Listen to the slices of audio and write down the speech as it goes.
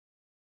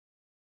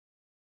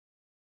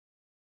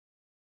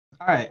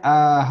All right.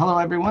 Hello,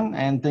 everyone,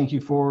 and thank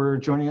you for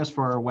joining us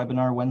for our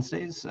webinar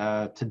Wednesdays.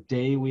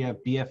 Today we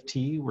have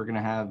BFT. We're going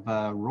to have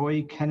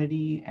Roy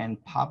Kennedy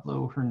and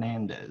Pablo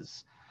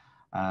Hernandez.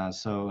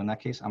 So in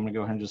that case, I'm going to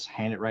go ahead and just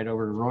hand it right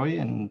over to Roy,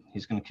 and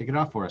he's going to kick it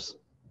off for us.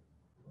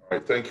 All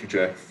right. Thank you,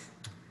 Jeff.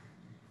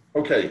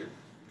 Okay.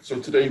 So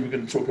today we're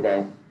going to talk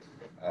about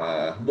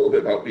a little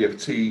bit about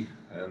BFT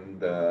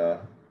and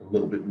a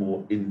little bit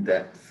more in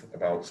depth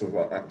about some of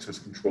our access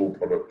control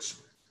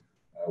products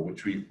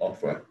which we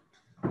offer.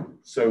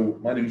 So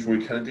my name is Roy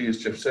Kennedy, as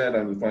Jeff said.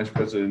 I'm the Vice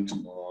President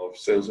of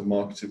Sales and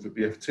Marketing for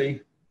BFT.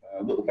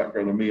 A little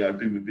background on me, I've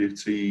been with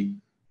BFT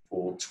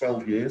for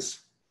 12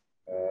 years,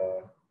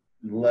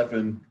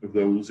 11 of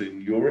those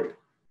in Europe,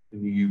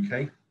 in the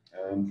UK,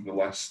 and for the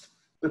last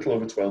little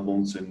over 12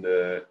 months in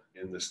the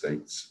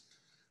States.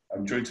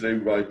 I'm joined today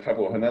by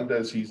Pablo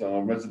Hernandez. He's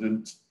our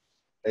resident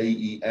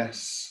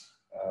AES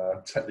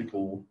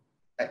technical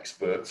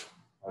expert,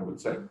 I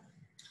would say.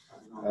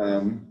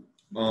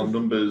 Our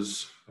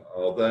numbers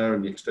are there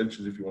and the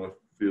extensions if you want to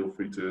feel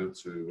free to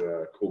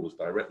call us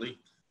directly.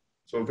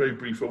 So a very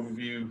brief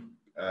overview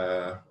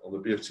on the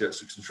BFT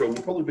access control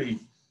will probably be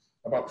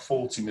about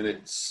 40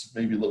 minutes,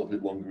 maybe a little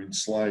bit longer in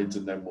slides,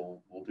 and then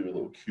we'll do a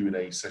little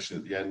Q&A session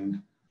at the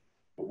end.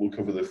 But we'll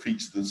cover the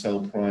features of the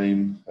Cell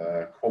Prime,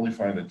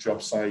 qualifying a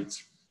job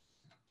site,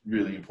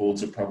 really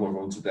important. Pablo will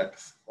go into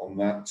depth on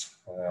that.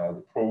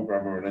 The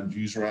programmer and end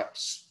user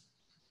apps,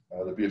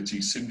 the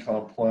BFT SIM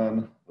card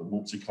plan, the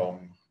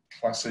Multicom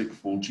Classic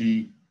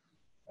 4G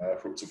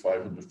for up to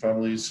 500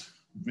 families,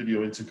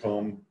 video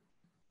intercom,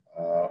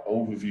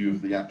 overview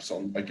of the apps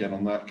on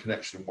that,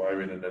 connection and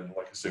wiring, and then,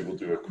 like I say, we'll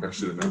do a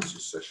question and answer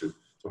session.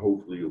 So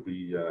hopefully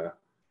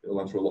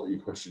it'll answer a lot of your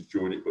questions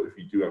during it. But if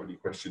you do have any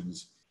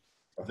questions,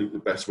 I think the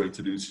best way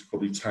to do is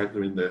probably type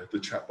them in the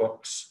chat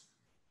box,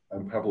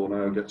 and Pablo and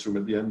I will get to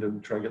them at the end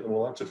and try and get them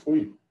all answered for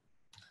you.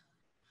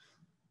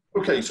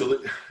 Okay,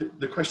 so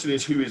the question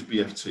is, who is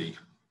BFT?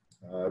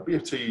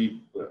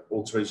 BFT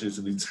Automation is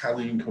an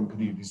Italian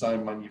company who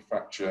design,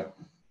 manufacture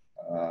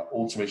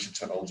automation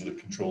technology that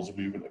controls the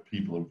movement of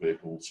people and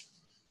vehicles.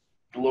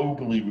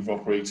 Globally, we've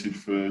operated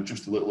for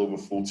just a little over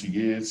 40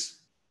 years,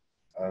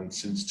 and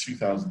since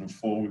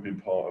 2004, we've been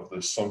part of the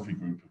Somfy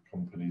group of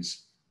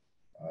companies,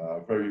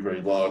 very,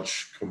 very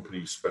large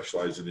company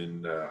specializing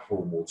in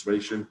home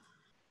automation.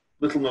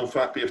 Little known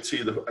fact,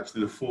 BFT are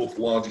actually the fourth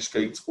largest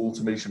gate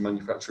automation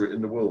manufacturer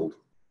in the world.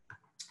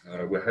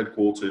 We're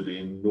headquartered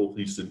in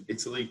northeastern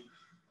Italy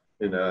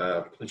in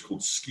a place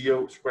called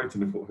Schio. It's right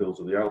in the foothills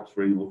of the Alps,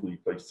 very lovely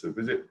place to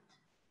visit.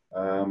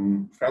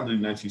 Founded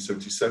in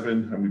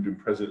 1977, and we've been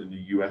present in the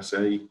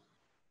USA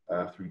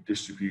through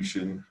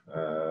distribution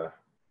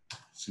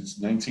since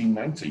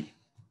 1990.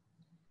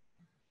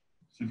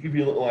 So to give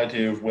you a little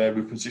idea of where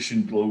we're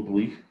positioned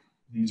globally,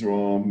 these are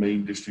our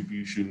main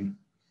distribution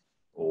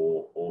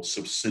or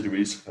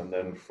subsidiaries, and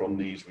then from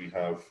these we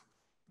have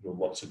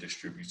lots of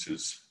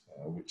distributors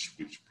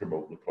which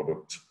promote the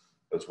product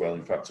as well.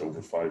 In fact,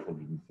 over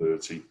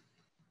 530.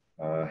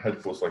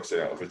 Headquarters, like I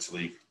say, out of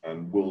Italy,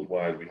 and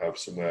worldwide we have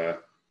somewhere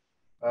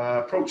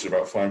approaching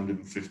about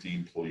 550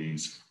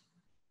 employees.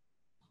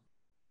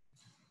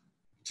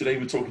 Today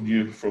we're talking to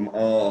you from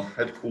our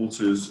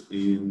headquarters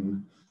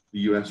in the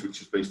US,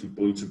 which is based in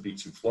Boynton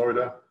Beach in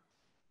Florida.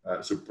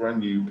 It's a brand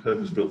new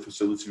purpose-built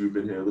facility. We've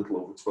been here a little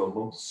over 12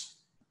 months.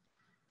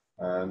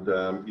 And,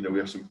 we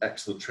have some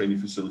excellent training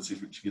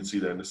facilities, which you can see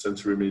there in the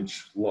center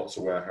image, lots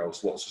of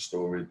warehouse, lots of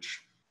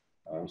storage.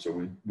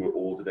 So we're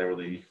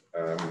ordinarily,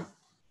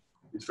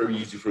 it's very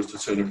easy for us to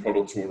turn a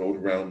product or an order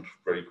around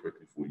very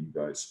quickly for you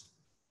guys.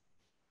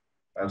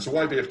 So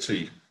why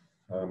BFT?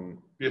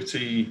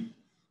 BFT,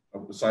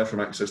 aside from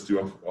access, do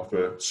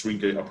offer swing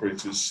gate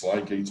operators,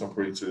 slide gate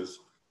operators,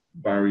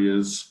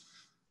 barriers,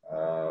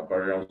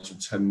 barriers from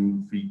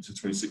 10 feet to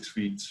 26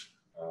 feet,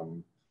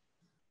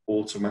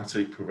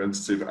 automatic,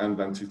 preventative, and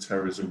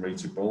anti-terrorism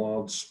rated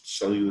bollards,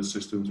 cellular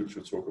systems, which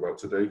we'll talk about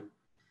today,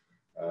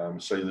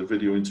 cellular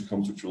video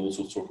intercoms, which we'll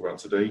also talk about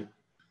today.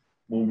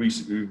 More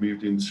recently, we've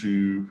moved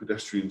into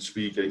pedestrian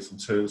speed gates and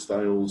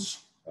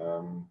turnstiles.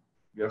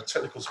 We have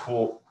technical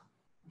support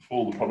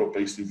for the product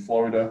based in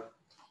Florida,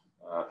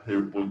 here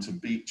at Boynton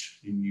Beach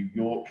in New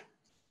York,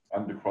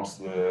 and across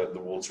the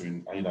water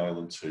in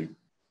Ireland too.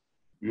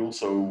 We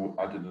also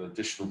added an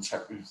additional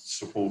tech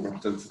support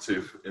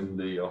representative in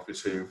the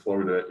office here in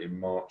Florida in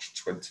March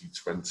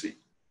 2020.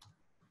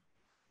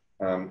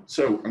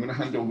 So I'm going to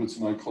hand over to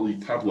my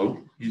colleague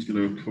Pablo. He's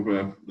going to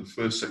cover the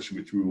first section,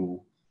 which we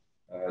will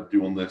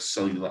do on the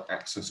cellular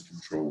access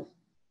control.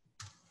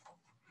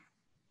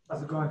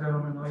 How's it going,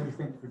 gentlemen? Ladies,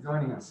 thank you for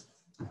joining us.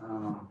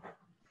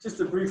 Just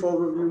a brief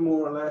overview,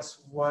 more or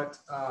less, what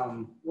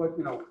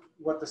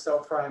the Cell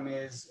Prime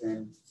is,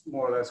 and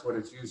more or less what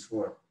it's used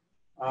for.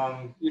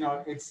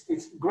 It's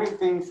a great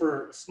thing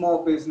for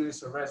small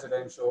business or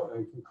residential.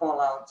 You can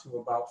call out to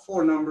about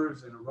 4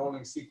 numbers in a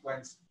rolling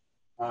sequence.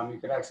 You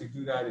could actually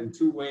do that in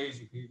 2 ways.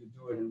 You can either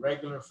do it in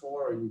regular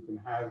 4, and you can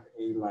have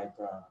a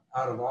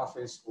out of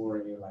office or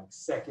a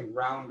second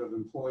round of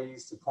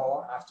employees to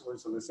call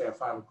afterwards. So let's say at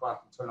 5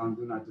 o'clock, you turn on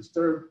Do Not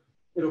Disturb.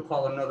 it'll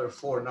call another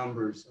 4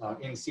 numbers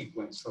in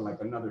sequence for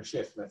like another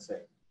shift, let's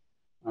say.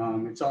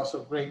 It's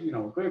also great, you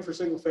know, great for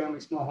single family,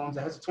 small homes.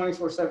 It has a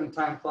 24/7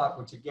 time clock,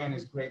 which again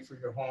is great for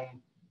your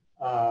home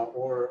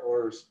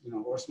or you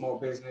know, or small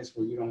business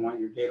where you don't want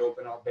your gate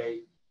open all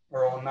day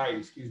or all night,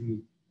 excuse me.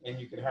 And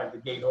you could have the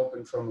gate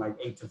open from like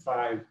 8 to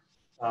 5,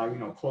 you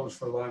know, closed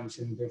for lunch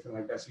and different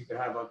like that. So you could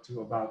have up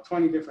to about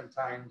 20 different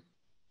timed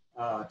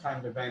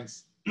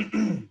events.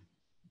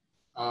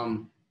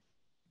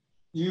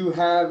 You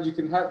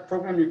can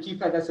program your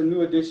keypad. That's a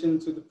new addition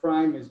to the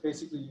Prime. Is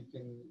basically you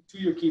can, to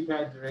your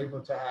keypad, you're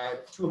able to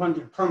add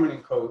 200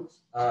 permanent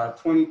codes,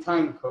 20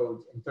 time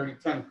codes, and 30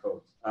 temp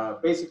codes.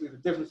 Basically, the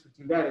difference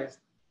between that is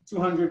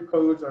 200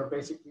 codes are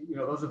basically, you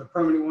know, those are the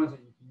permanent ones that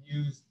you can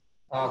use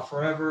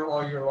forever,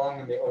 all year long,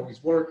 and they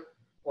always work.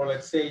 Or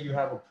let's say you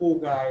have a pool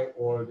guy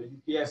or the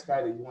UPS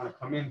guy that you want to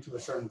come into a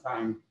certain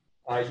time.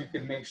 You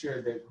can make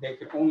sure that they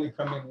can only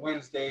come in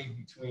Wednesday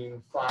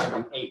between 5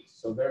 and 8.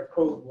 So their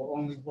code will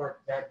only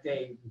work that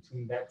day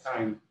between that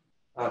time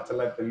to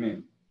let them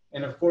in.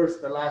 And of course,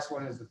 the last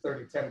one is the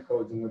 3010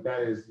 codes. And what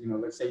that is, you know,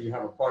 let's say you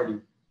have a party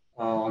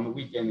on the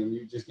weekend and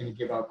you're just going to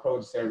give out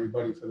codes to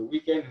everybody for the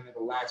weekend, and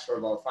it'll last for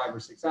about 5 or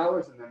 6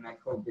 hours. And then that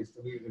code gets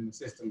deleted in the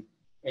system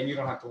and you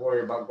don't have to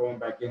worry about going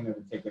back in there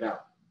to take it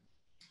out.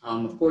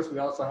 Of course, we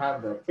also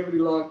have the activity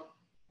log.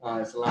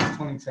 It's the last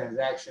 20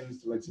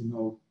 transactions to let you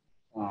know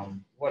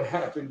what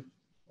happened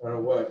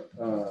or what,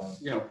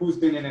 you know, who's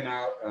been in and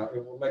out.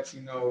 It will let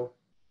you know,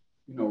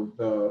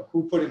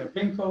 who put in a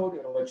PIN code.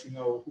 It'll let you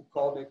know who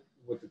called it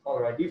with the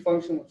caller ID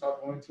function, which I'll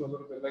go into a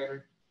little bit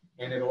later.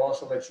 And it'll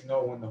also let you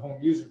know when the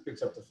home user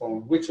picks up the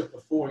phone, which of the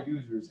 4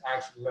 users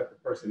actually let the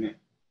person in.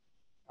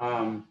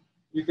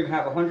 You can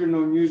have 100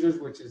 known users,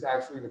 which is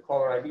actually the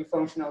caller ID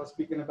function I was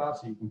speaking about.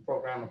 So you can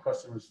program a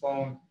customer's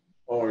phone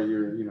or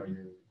your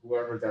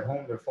whoever's at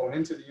home, their phone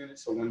into the unit.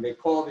 So when they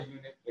call the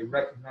unit, it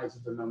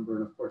recognizes the number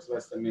and of course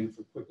lets them in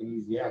for quick and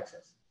easy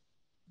access.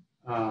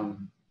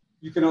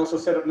 You can also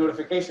set up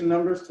notification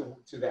numbers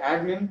to the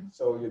admin.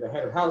 So you're the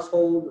head of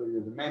household or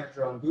you're the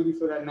manager on duty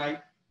for that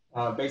night.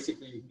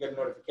 Basically, you can get a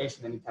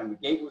notification anytime the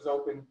gate was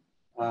open.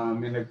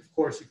 And of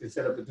course, you can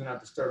set up the do not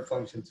disturb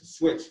function to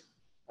switch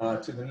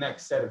to the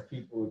next set of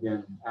people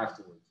again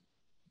afterwards.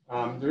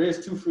 There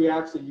is 2 free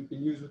apps that you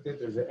can use with it.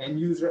 There's an end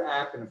user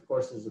app, and of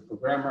course, there's a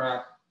programmer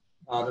app.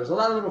 There's a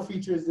lot of little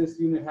features this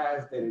unit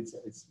has that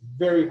it's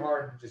very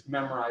hard to just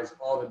memorize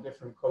all the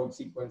different code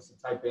sequence to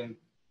type in.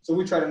 So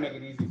we try to make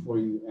it easy for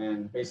you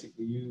and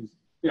basically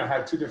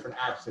have 2 different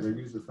apps that are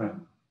user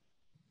friendly.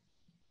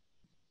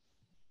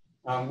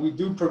 We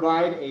do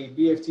provide a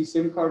BFT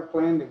SIM card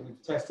plan that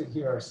we've tested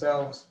here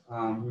ourselves.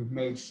 We've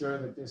made sure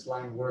that this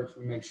line works.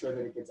 We make sure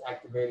that it gets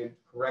activated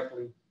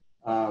correctly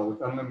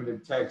with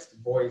unlimited text,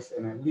 voice,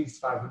 and at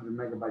least 500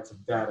 megabytes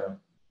of data.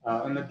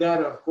 And the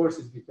data, of course,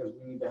 is because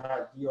we need to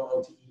have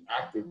VoLTE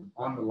active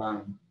on the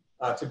line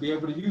to be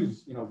able to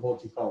use,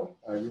 VoLTE calling.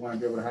 You want to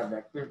be able to have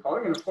that clear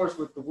calling. And of course,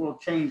 with the world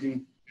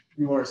changing,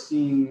 you are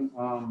seeing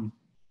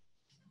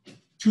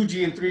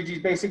 2G and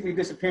 3G basically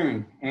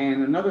disappearing.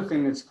 And another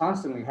thing that's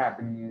constantly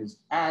happening is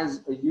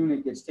as a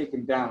unit gets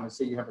taken down, let's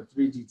say you have a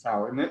 3G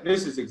tower, and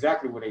this is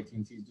exactly what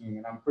AT&T is doing,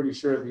 and I'm pretty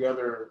sure the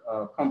other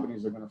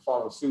companies are going to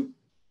follow suit.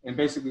 And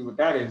basically what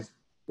that is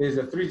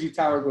a 3G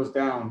tower goes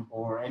down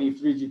or any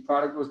 3G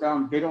product goes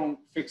down, they don't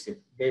fix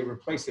it. They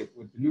replace it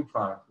with the new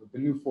product, with the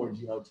new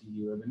 4G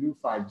LTE or the new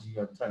 5G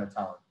antenna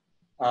tower.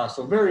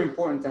 So very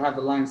important to have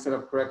the line set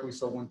up correctly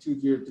so when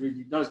 2G or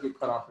 3G does get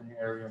cut off in your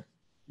area,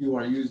 you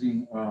are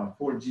using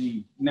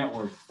 4G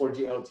network,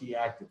 4G LTE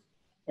active.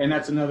 And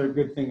that's another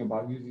good thing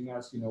about using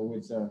us,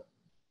 it's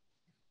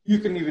you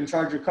can even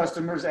charge your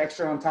customers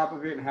extra on top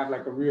of it and have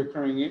like a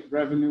reoccurring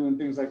revenue and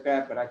things like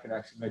that, but I could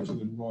actually let you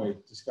and Roy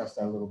discuss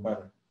that a little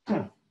better.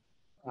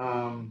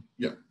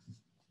 Yeah.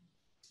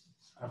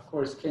 Of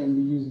course, can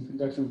be used in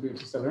conjunction with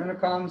BFT Cellular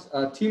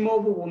intercoms.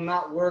 T-Mobile will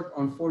not work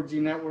on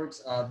 4G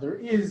networks. There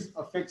is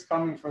a fix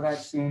coming for that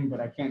soon,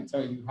 but I can't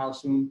tell you how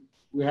soon.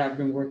 We have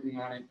been working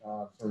on it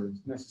for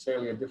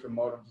necessarily a different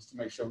modem just to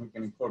make sure we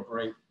can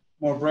incorporate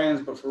more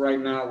brands. But for right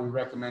now, we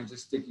recommend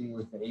just sticking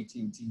with the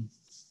AT&T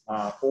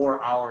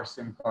or our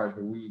SIM card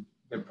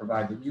that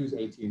provide that use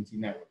AT&T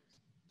networks.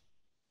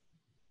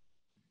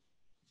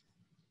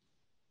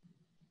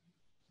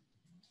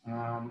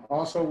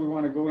 Also, we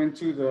want to go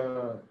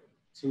into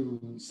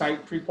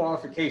site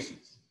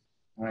pre-qualifications.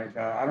 All right.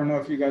 I don't know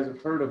if you guys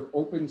have heard of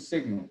Open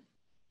Signal.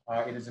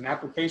 It is an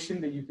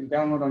application that you can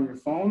download on your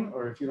phone,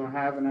 or if you don't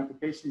have an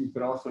application, you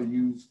could also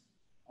use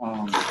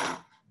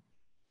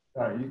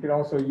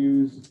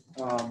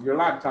your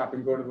laptop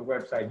and go to the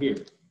website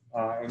here.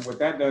 And what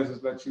that does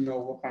is let you know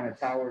what kind of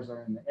towers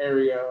are in the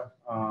area,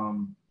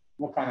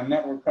 what kind of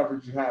network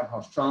coverage you have,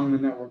 how strong the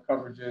network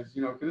coverage is,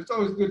 because it's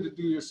always good to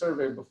do your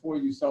survey before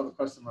you sell the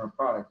customer a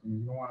product.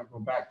 You don't want to go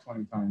back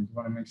 20 times. You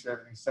want to make sure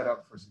everything's set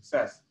up for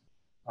success.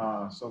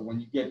 So when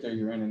you get there,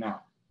 you're in and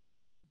out.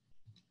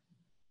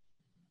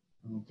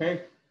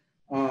 Okay.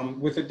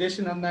 With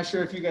addition, I'm not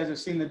sure if you guys have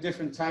seen the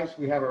different types.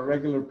 We have a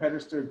regular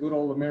pedestal, good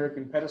old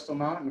American pedestal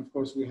mount, and of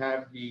course we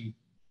have the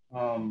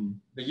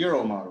the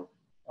Euro model.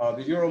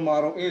 The Euro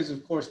model is,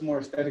 of course, more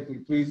aesthetically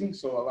pleasing,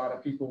 so a lot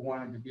of people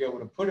wanted to be able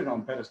to put it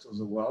on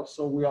pedestals as well.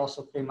 So we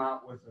also came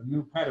out with a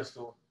new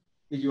pedestal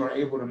that you are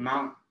able to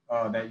mount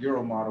that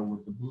Euro model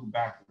with the blue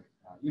backlit.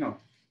 You know,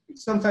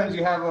 sometimes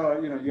you have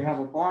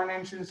a barn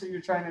entrance that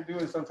you're trying to do,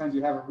 and sometimes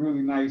you have a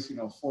really nice,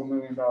 $4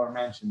 million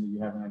mansion that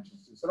you have an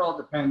entrance to. So it all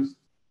depends.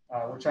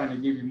 We're trying to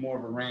give you more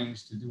of a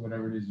range to do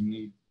whatever it is you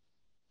need.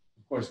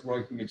 Of course,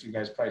 Roy can get you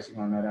guys pricing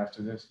on that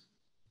after this.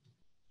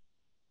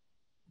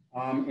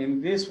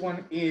 And this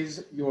one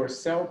is your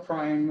Cell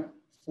Prime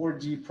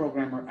 4G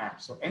programmer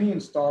app. So any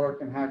installer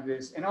can have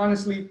this. And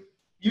honestly,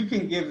 you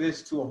can give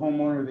this to a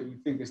homeowner that you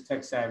think is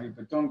tech savvy,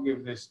 but don't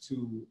give this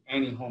to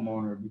any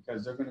homeowner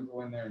because they're going to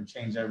go in there and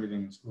change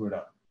everything and screw it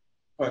up.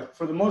 But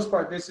for the most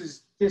part,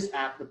 this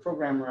app, the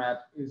programmer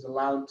app, is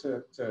allowed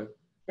to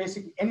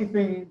basically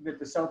anything that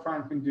the Cell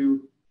Prime can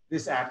do,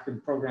 this app can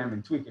program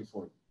and tweak it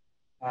for you.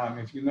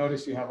 If you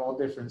notice, you have all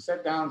different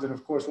set downs. And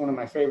of course, one of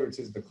my favorites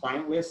is the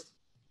client list.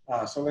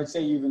 So let's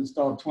say you've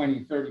installed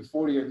 20, 30,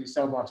 40 of these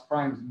Cellbox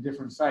Primes in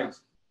different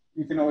sites.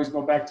 You can always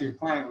go back to your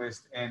client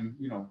list and,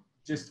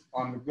 just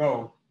on the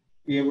go,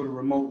 be able to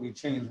remotely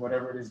change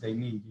whatever it is they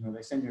need.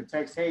 They send you a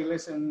text, hey,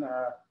 listen,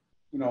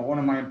 one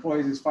of my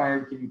employees is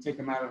fired. Can you take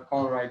them out of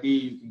caller ID?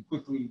 You can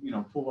quickly,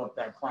 pull up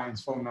that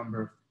client's phone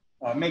number,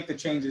 make the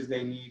changes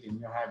they need, and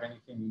you'll have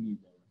anything you need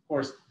there. Of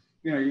course,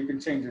 you can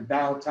change your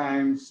dial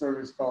times,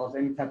 service calls,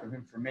 any type of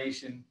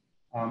information.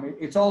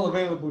 It's all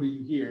available to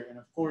you here. And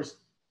of course,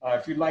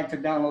 if you'd like to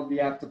download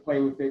the app to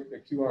play with it, the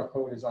QR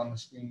code is on the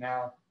screen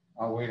now.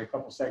 I'll wait a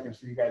couple seconds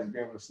for you guys to be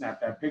able to snap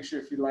that picture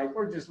if you'd like,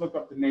 or just look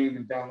up the name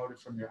and download it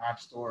from your App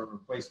Store or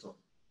Play Store.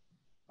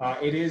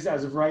 It is,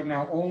 as of right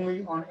now,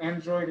 only on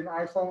Android and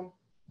iPhone.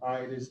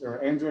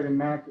 Or Android and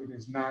Mac. It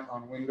is not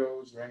on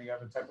Windows or any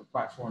other type of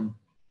platform.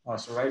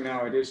 So right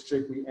now, it is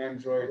strictly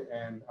Android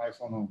and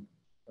iPhone only,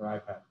 or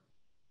iPad.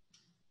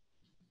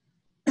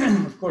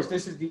 Of course,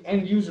 this is the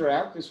end user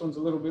app. This one's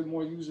a little bit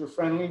more user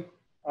friendly.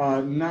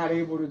 Not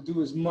able to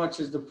do as much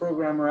as the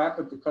programmer app,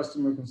 but the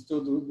customer can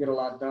still get a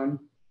lot done.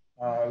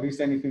 At least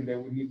anything they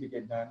would need to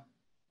get done.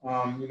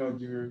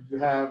 You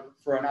have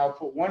for an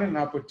output 1 and an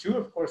output 2,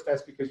 of course,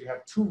 that's because you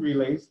have 2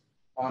 relays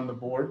on the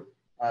board.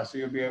 So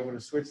you'll be able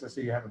to switch. Let's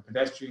say you have a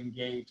pedestrian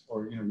gate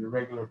or, your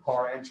regular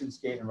car entrance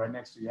gate, and right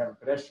next to you have a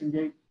pedestrian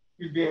gate.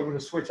 You'd be able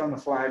to switch on the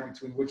fly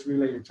between which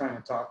relay you're trying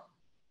to talk.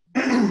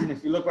 And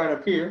if you look right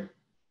up here,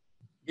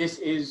 this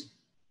is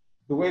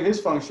the way this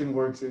function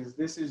works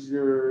is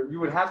you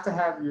would have to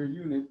have your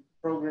unit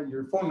program,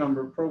 your phone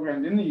number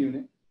programmed in the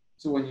unit.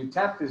 So when you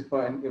tap this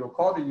button, it'll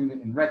call the unit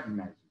and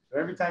recognize you. So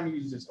every time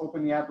you just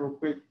open the app real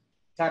quick,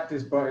 tap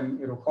this button,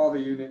 it'll call the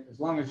unit. As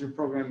long as you're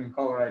programmed in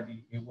caller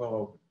ID, it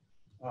will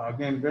open.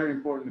 Again, very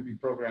important to be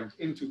programmed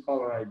into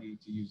caller ID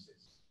to use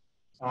this.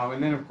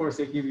 And then of course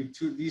they give you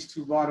these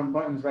two bottom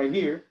buttons right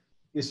here.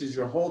 This is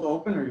your hold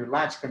open or your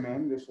latch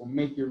command. This will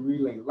make your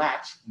relay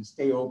latch and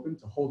stay open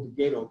to hold the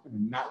gate open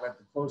and not let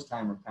the close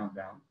timer count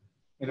down.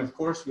 And of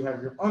course you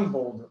have your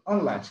unhold or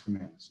unlatch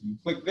command. So you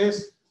click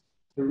this,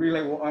 the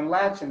relay will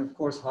unlatch, and of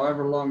course,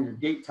 however long your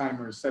gate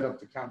timer is set up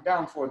to count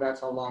down for,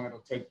 that's how long it'll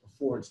take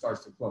before it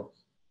starts to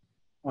close.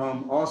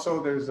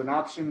 Also, there's an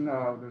option,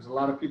 there's a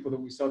lot of people that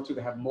we sell to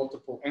that have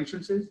multiple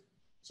entrances.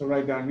 So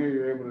right down here,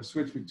 you're able to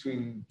switch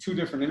between 2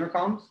 different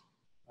intercoms.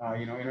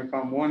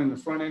 Intercom 1 in the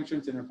front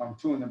entrance, intercom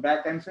 2 in the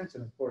back entrance,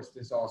 and of course,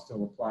 this all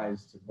still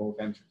applies to both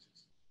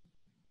entrances.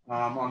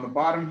 On the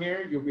bottom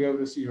here, you'll be able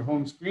to see your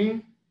home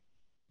screen.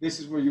 This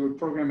is where you would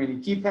program any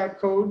keypad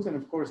codes. And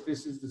of course,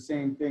 this is the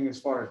same thing as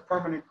far as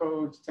permanent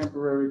codes,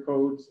 temporary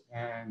codes,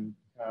 and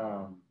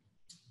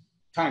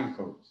time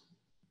codes.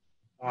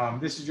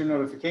 This is your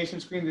notification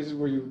screen. This is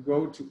where you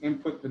go to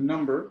input the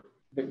number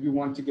that you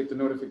want to get the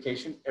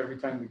notification every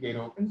time the gate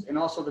opens, and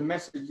also the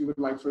message you would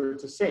like for it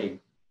to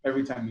say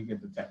every time you get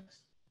the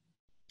text.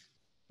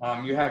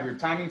 You have your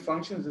timing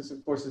functions. This,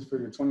 of course, is for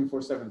your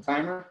 24/7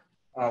 timer,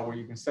 where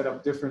you can set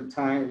up different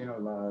time,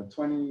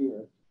 20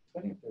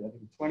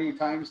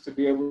 times to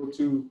be able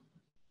to,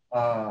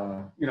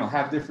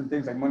 have different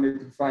things like Monday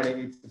through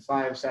Friday, 8 to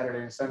 5,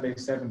 Saturday and Sunday,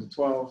 7 to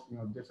 12,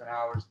 different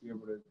hours to be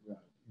able to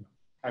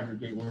have your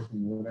gate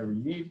working, whatever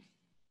you need.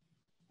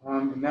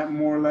 And that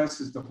more or less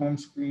is the home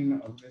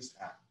screen of this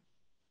app.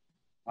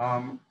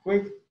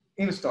 Quick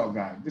install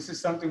guide. This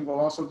is something will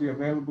also be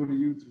available to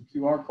you through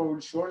QR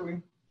code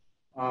shortly.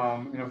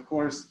 And of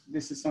course,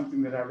 this is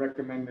something that I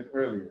recommended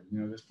earlier.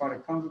 This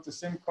product comes with a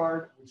SIM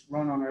card, which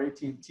run on our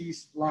AT&T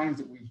lines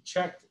that we've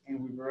checked, and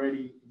we've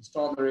already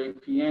installed our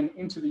APN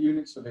into the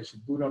unit, so they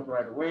should boot up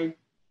right away.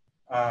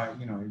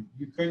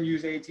 You can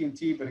use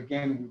AT&T, but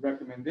again, we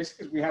recommend this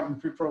because we have them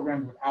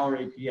pre-programmed with our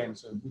APN,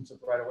 so it boots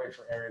up right away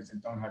for areas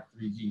that don't have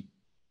 3G.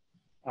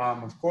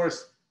 Of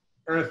course,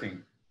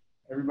 earthing.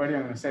 Everybody,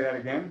 I'm going to say that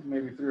again,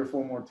 maybe 3 or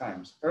 4 more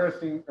times.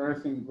 Earthing,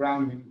 earthing,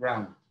 grounding,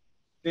 grounding.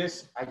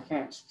 This, I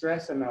can't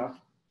stress enough.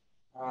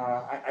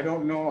 I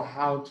don't know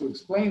how to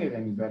explain it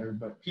any better,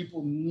 but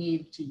people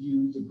need to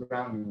use a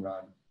grounding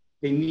rod.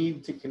 They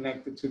need to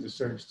connect it to the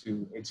surge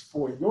tube. It's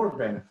for your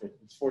benefit.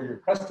 It's for your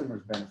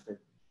customer's benefit.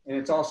 and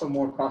it's also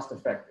more cost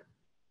effective.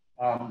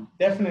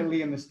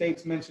 Definitely in the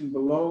states mentioned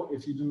below,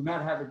 if you do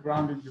not have it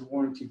grounded, your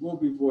warranty will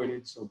be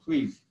voided. So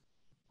please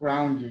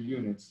ground your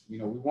units. You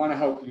know, we want to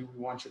help you. We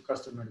want your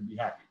customer to be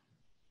happy.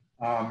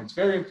 It's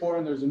very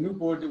important. There's a new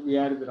board that we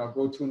added that I'll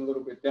go to in a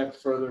little bit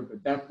depth further,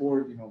 but that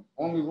board, you know,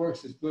 only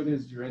works as good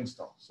as your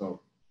install.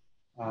 So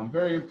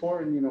very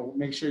important, you know,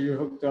 make sure you're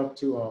hooked up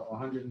to a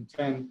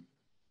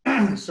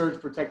 110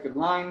 surge protected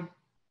line.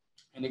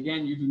 And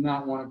again, you do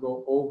not want to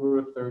go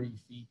over 30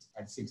 feet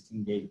at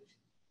 16 gauge.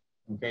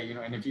 Okay, you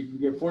know, and if you can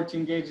get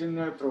 14 gauge in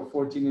there, throw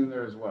 14 in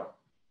there as well.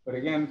 But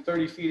again,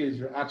 30 feet is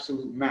your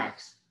absolute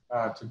max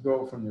to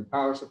go from your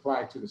power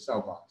supply to the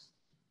cell box.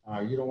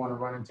 You don't want to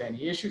run into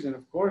any issues, and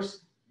of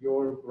course,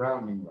 your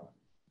grounding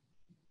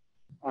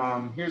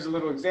rod. Here's a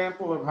little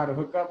example of how to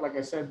hook up. Like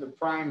I said, the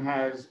Prime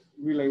has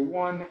relay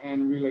 1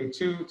 and relay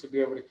 2 to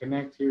be able to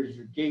connect. Here's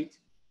your gate,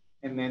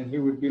 and then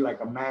here would be like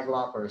a mag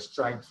lock or a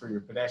strike for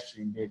your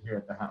pedestrian gate here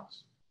at the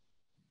house.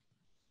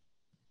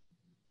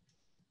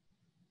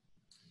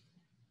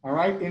 All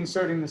right,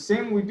 inserting the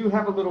SIM. We do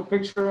have a little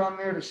picture on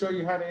there to show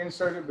you how to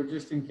insert it, but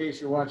just in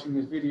case you're watching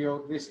this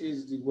video, this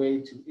is the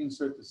way to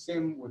insert the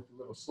SIM with the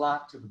little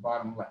slot to the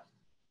bottom left.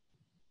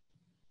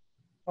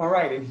 All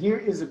right, and here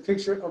is a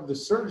picture of the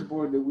surge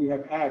board that we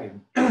have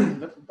added.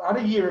 About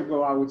a year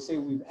ago, I would say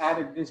we've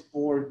added this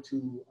board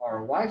to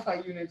our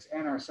Wi-Fi units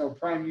and our Cell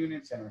Prime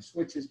units and our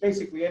switches,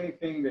 basically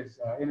anything that's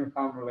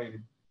intercom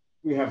related.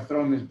 We have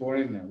thrown this board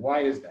in there.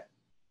 Why is that?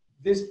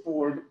 This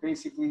board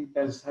basically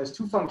has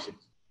two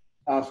functions.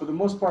 For the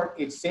most part,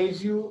 it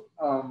saves you,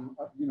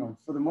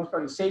 for the most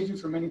part, it saves you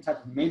from any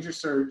type of major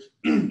surge,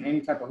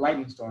 any type of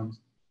lightning storms,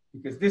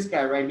 because this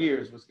guy right here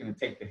is what's going to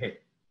take the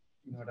hit.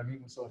 You know what I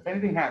mean? So if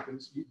anything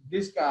happens,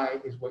 this guy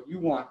is what you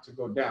want to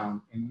go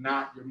down and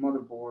not your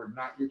motherboard,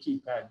 not your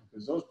keypad,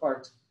 because those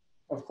parts,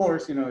 of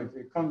course, you know, if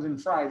it comes in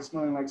fried,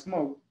 smelling like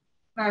smoke,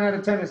 9 out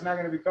of 10 is not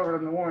going to be covered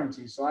under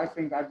warranty. So I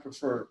think I'd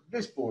prefer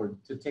this board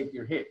to take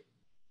your hit.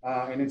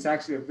 And it's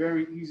actually a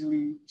very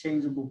easily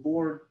changeable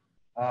board.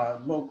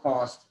 Low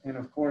cost, and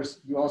of course,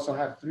 you also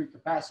have 3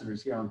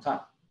 capacitors here on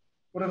top.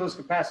 What are those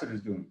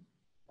capacitors doing?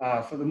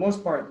 For the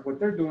most part, what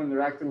they're doing,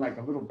 they're acting like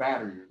a little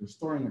battery. They're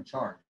storing a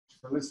charge.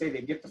 So let's say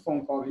they get the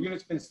phone call, the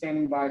unit's been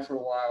standing by for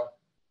a while,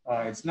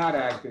 it's not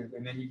active,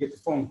 and then you get the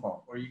phone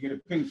call, or you get a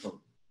PIN code,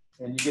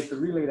 and you get the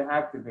relay to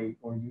activate,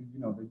 or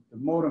the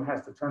modem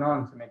has to turn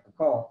on to make the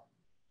call.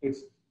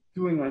 It's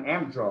doing an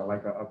amp draw,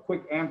 like a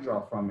quick amp draw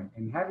from it,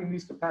 and having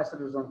these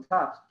capacitors on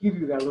top give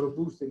you that little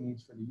boost it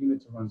needs for the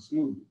unit to run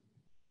smoothly.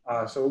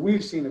 So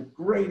we've seen a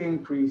great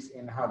increase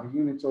in how the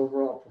unit's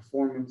overall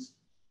performance,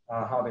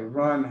 how they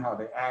run, how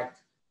they act.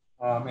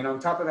 And on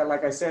top of that,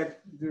 like I said,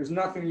 there's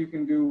nothing you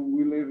can do.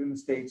 We live in the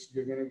States.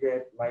 You're going to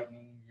get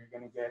lightning. You're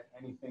going to get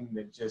anything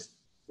that just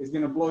is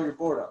going to blow your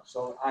board up.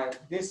 So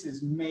this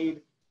is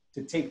made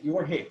to take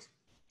your hit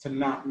to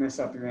not mess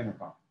up your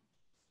intercom.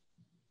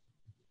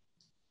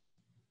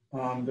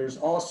 There's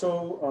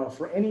also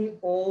for any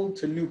old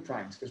to new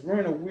primes, because we're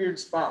in a weird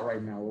spot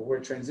right now where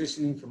we're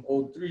transitioning from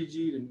old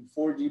 3G to new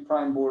 4G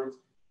prime boards.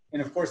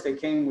 And of course, they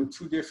came with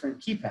 2 different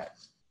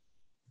keypads.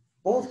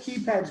 Both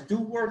keypads do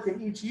work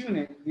in each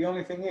unit. The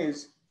only thing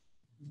is,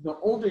 the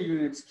older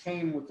units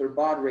came with their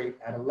baud rate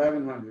at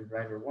 1100,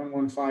 right, or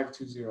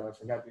 11520, I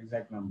forgot the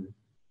exact number.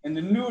 And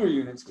the newer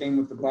units came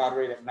with the baud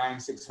rate at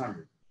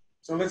 9600.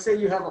 So let's say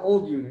you have an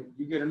old unit,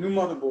 you get a new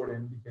motherboard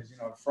in because, it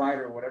fried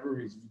or whatever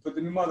reason. You put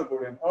the new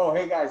motherboard in, oh,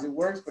 hey guys, it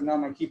works, but now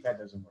my keypad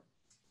doesn't work.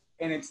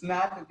 And it's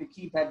not that the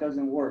keypad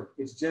doesn't work.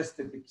 It's just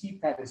that the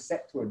keypad is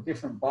set to a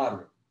different baud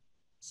rate.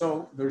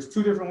 So there's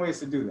 2 different ways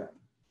to do that.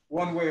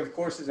 One way, of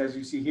course, is as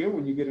you see here,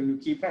 when you get a new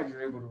keypad,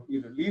 you're able to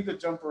either leave the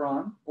jumper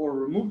on or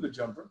remove the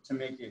jumper to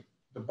make it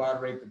the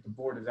baud rate that the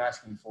board is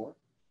asking for.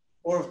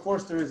 Or of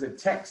course, there is a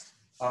text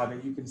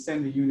that you can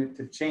send the unit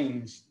to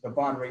change the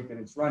baud rate that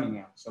it's running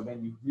at. So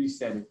then you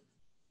reset it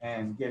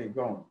and get it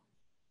going.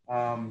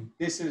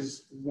 This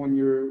is when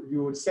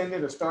you would send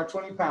it a star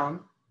 20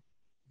 pound.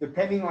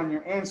 Depending on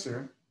your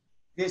answer,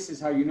 this is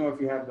how you know if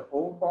you have the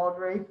old baud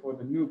rate or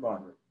the new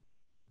baud rate,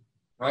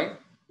 right?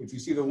 If you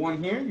see the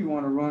 1 here, you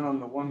want to run on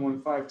the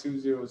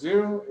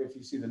 115200. If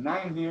you see the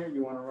 9 here,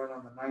 you want to run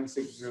on the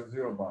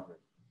 9600 baud rate.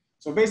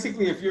 So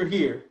basically, if you're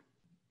here,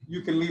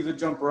 you can leave the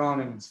jumper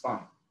on and it's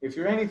fine. If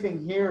you're anything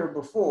here or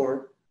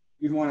before,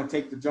 you'd want to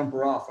take the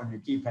jumper off on your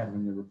keypad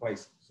when you're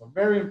replacing. So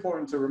very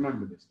important to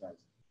remember this, guys.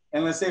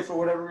 And let's say for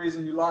whatever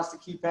reason you lost the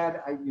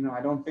keypad,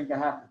 I don't think I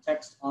have the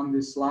text on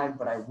this slide,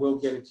 but I will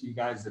get it to you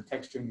guys, the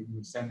text string that you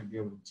would send to be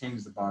able to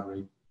change the baud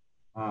rate.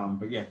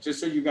 But yeah,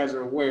 just so you guys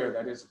are aware,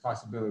 that is a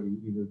possibility,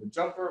 either the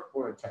jumper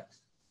or a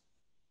text.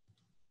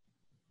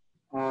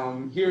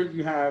 Here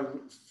you have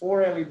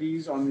 4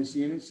 LEDs on this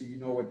unit, so you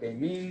know what they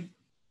mean.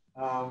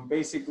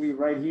 Basically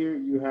right here,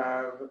 you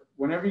have,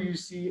 whenever you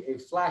see a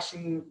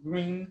flashing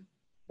green,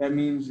 that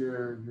means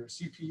your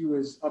CPU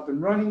is up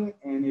and running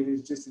and it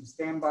is just in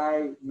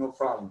standby, no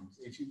problems.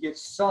 If you get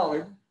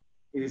solid,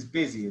 it is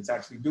busy. It's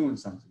actually doing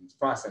something. It's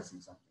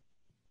processing something.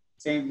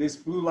 Same, this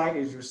blue light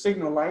is your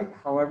signal light.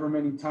 However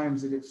many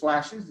times that it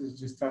flashes is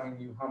just telling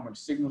you how much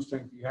signal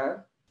strength you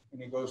have.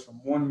 And it goes from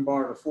 1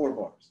 bar to 4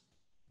 bars.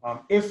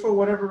 If for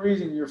whatever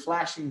reason you're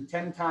flashing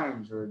 10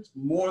 times or it's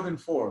more than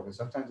 4, because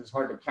sometimes it's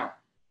hard to count,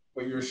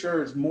 but you're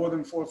sure it's more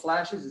than 4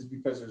 flashes, is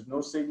because there's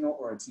no signal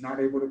or it's not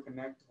able to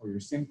connect or your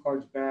SIM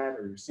card's bad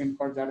or your SIM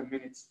card's out of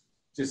minutes.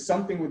 Just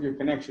something with your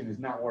connection is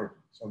not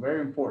working. So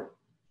very important.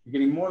 You're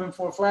getting more than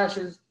 4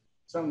 flashes,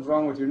 something's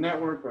wrong with your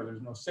network or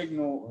there's no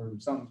signal or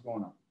something's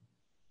going on.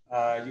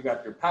 You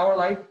got your power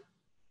light,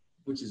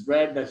 which is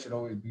red. That should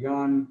always be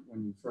on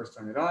when you first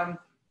turn it on.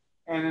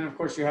 And then of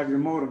course you have your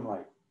modem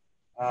light.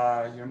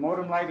 Your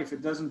modem light, if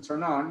it doesn't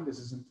turn on, this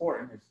is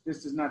important. If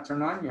this does not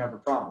turn on, you have a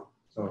problem.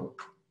 So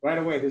right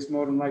away, this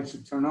modem light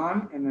should turn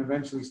on and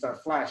eventually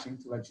start flashing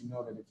to let you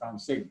know that it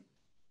found signal.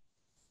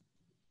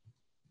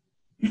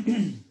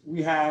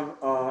 We have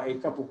a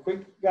couple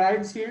quick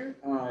guides here.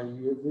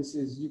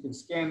 You can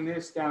scan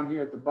this down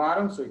here at the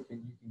bottom, so you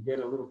can get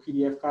a little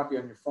PDF copy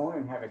on your phone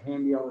and have it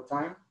handy all the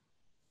time.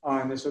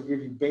 And this will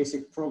give you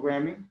basic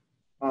programming.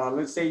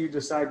 Let's say you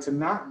decide to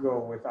not go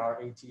with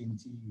our AT&T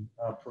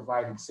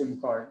provided SIM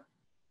card.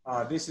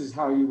 This is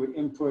how you would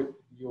input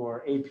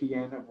your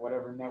APN of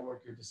whatever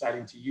network you're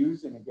deciding to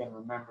use. And again,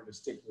 remember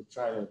to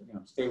try to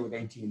stay with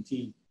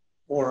AT&T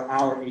or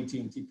our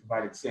AT&T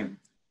provided SIM.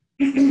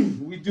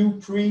 We do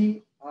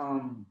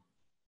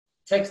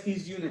text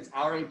these units,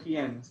 our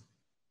APNs.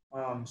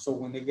 So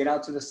when they get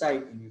out to the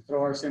site and you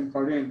throw our SIM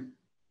card in,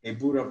 they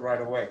boot up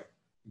right away.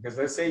 Because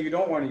let's say you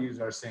don't want to use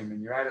our SIM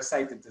and you're at a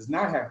site that does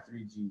not have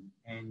 3G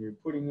and you're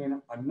putting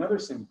in another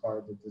SIM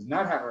card that does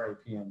not have our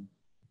APN,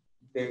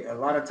 a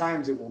lot of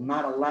times it will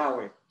not allow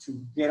it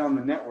to get on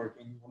the network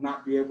and you will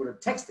not be able to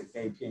text it the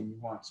APN you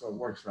want so it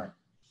works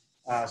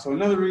right. So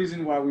another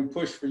reason why we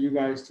push for you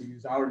guys to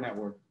use our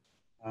network,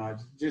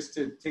 just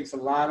takes a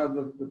lot of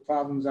the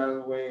problems out of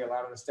the way, a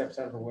lot of the steps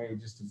out of the way,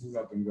 just to boot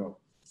up and go.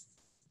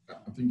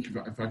 I think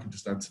if I could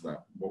just add to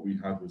that, what we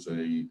had was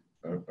a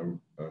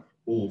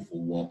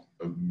awful lot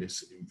of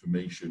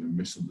misinformation and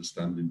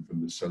misunderstanding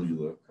from the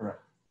cellular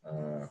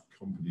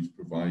companies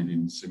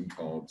providing SIM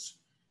cards,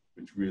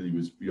 which really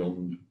was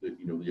beyond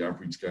the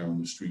average guy on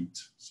the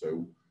street.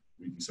 So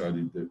we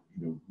decided that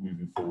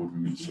moving forward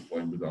we would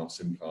supply with our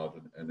SIM card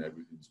and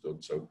everything's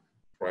done. So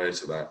prior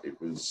to that, it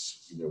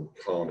was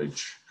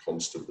carnage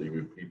constantly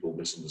with people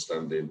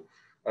misunderstanding,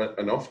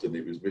 and often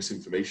it was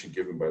misinformation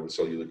given by the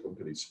cellular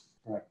companies.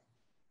 Right.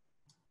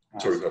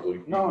 Sorry,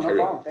 Pablo. No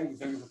problem. Thank you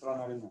for throwing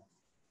that in there.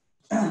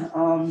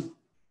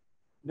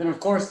 Then of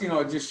course,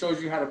 it just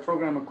shows you how to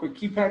program a quick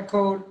keypad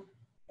code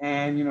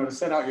and, to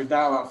set out your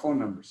dial out phone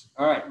numbers.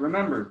 All right,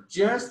 remember,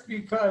 just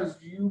because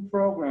you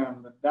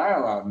program the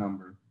dial out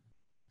number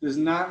does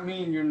not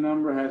mean your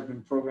number has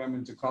been programmed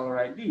into caller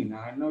ID.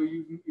 Now, I know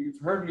you've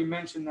heard me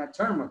mention that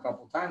term a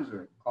couple times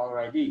already, caller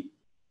ID.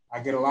 I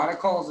get a lot of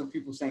calls of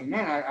people saying,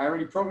 man, I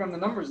already programmed the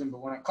numbers in,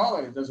 but when I call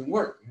it, it doesn't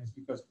work. And it's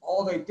because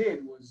all they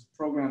did was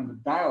program the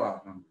dial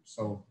out number.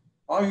 So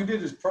all you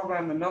did is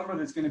program the number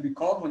that's going to be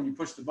called when you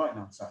push the button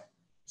outside.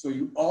 So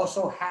you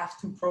also have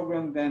to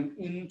program them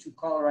into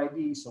caller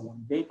ID. So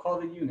when they call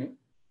the unit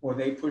or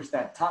they push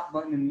that top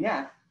button in the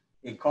app,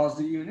 it calls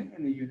the unit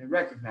and the unit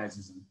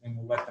recognizes them and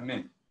will let them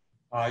in.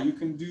 You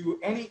can do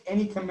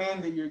any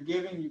command that you're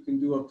giving, you can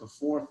do up to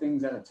 4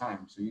 things at a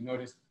time. So you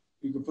notice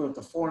you can put up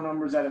to 4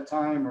 numbers at a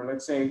time, or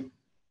let's say,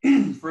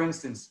 for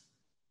instance,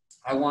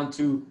 I want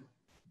to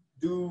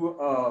do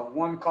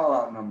 1 call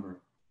out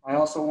number. I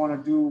also want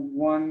to do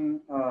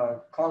 1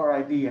 caller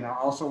ID, and I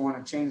also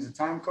want to change the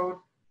time code.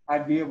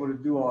 I'd be able to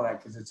do all that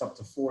because it's up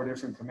to 4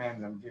 different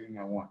commands I'm giving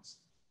at once.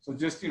 So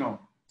just,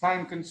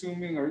 time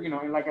consuming, or,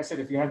 like I said,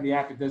 if you have the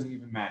app, it doesn't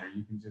even matter.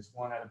 You can just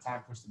 1 at a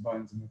time, push the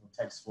buttons and it'll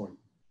text for you.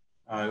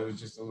 It was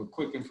just a little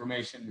quick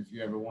information. If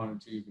you ever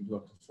wanted to, you can do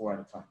up to 4 at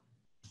a time.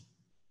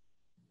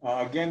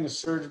 Again, the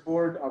surge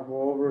board, I'll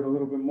go over it a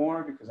little bit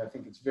more because I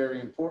think it's very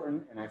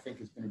important, and I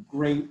think it's been a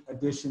great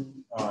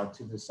addition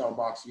to the cell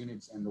box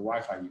units and the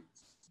Wi-Fi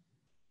units.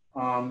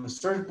 The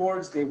surge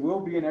boards, they will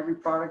be in every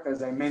product,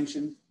 as I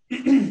mentioned.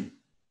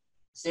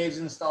 Saves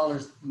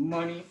installers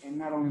money, and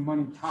not only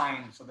money,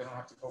 time, so they don't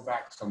have to go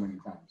back so many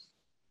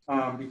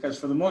times. Because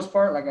for the most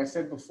part, like I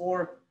said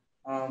before,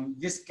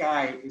 this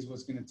guy is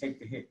what's going to take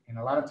the hit. And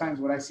a lot of times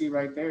what I see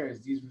right there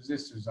is these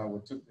resistors are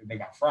they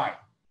got fried.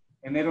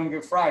 And they don't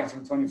get fried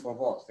from 24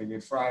 volts. They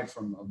get fried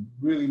from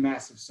a really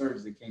massive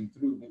surge that came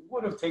through. They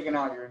would have taken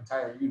out your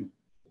entire unit.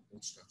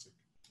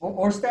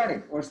 Or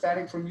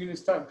static from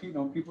units,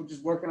 people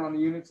just working on the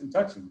units and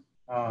touching.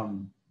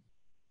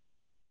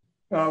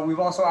 We've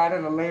also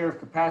added a layer of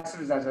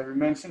capacitors, as I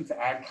mentioned, to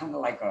add kind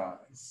of like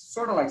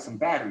sort of like some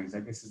batteries,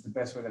 I guess is the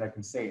best way that I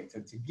can say it,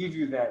 to give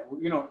you that,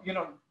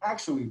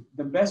 actually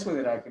the best way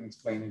that I can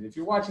explain it, if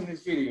you're watching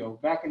this video,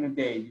 back in the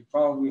day, you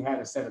probably had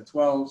a set of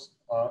 12s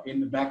in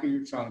the back of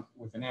your trunk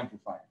with an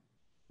amplifier.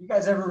 You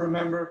guys ever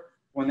remember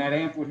when that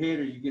amp would hit,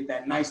 or you get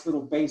that nice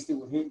little bass that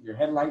would hit, your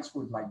headlights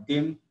would like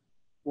dim?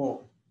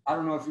 Well, I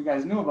don't know if you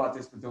guys knew about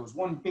this, but there was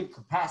one big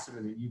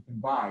capacitor that you can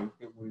buy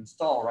that would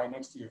install right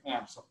next to your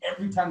amp. So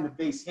every time the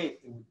bass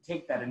hit, it would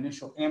take that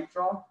initial amp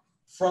draw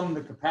from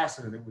the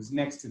capacitor that was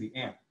next to the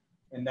amp.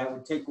 And that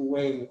would take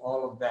away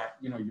all of that,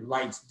 you know, your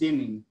lights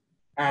dimming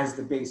as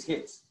the bass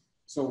hits.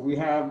 So we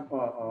have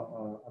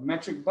a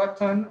metric butt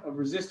ton of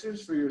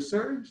resistors for your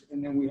surge.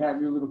 And then we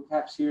have your little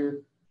caps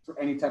here for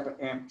any type of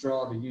amp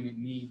draw the unit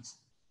needs,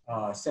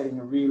 setting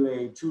a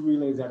relay, 2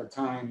 relays at a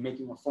time,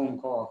 making a phone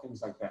call,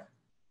 things like that.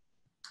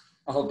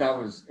 I hope that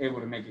was able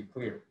to make it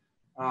clear.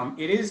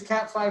 It is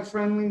Cat 5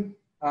 friendly.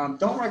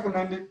 Don't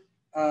recommend it,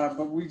 but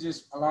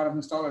a lot of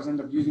installers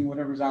end up using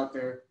whatever's out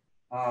there.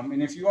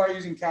 And if you are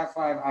using Cat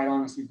 5, I'd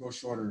honestly go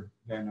shorter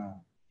than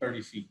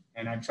 30 feet.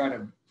 And I try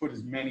to put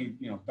as many,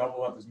 you know,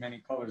 double up as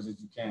many colors as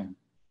you can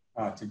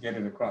to get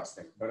it across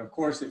there. But of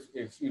course,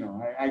 if you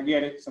know, I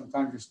get it.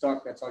 Sometimes you're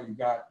stuck, that's all you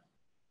got.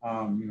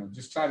 You know,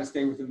 just try to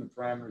stay within the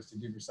parameters to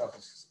give yourself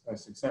a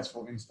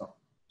successful install.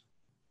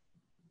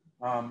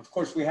 Of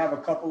course, we have a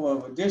couple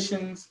of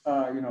additions,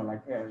 you know,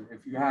 like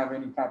if you have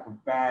any type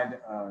of bad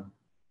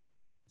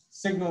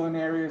signal in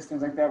areas,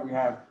 things like that, we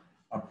have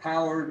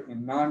powered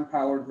and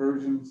non-powered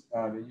versions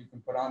that you can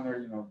put on there,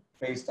 you know,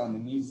 based on the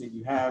needs that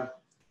you have.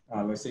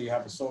 Let's say you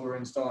have a solar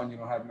install and you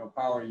don't have no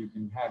power, you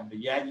can have the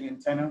Yagi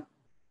antenna.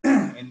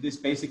 And this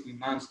basically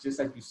mounts just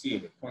like you see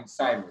it. It points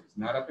sideways,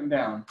 not up and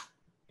down,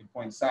 it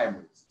points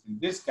sideways. And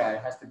this guy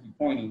has to be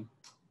pointing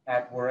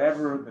at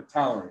wherever the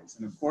tower is.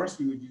 And of course,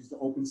 we would use the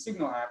Open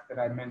Signal app that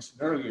I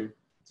mentioned earlier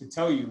to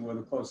tell you where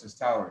the closest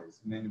tower is.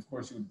 And then of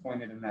course you would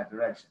point it in that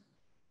direction.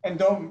 And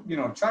don't, you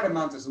know, try to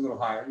mount this a little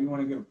higher. You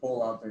want to get a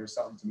pole out there or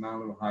something to mount a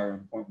little higher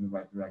and point in the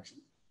right direction.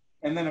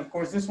 And then of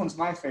course, this one's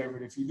my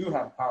favorite. If you do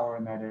have power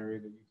in that area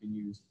that you can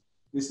use,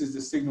 this is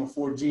the Signal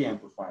 4G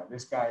amplifier.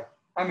 This guy,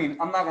 I mean,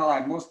 I'm not gonna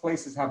lie, most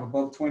places have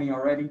above 20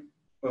 already,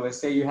 but let's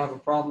say you have a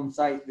problem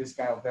site, this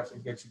guy will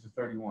definitely get you to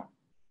 31.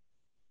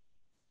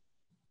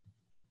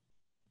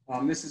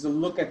 This is a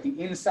look at the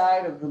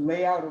inside of the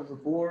layout of the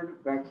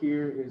board. Back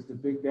here is the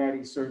Big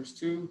Daddy Surge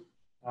 2.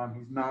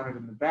 He's mounted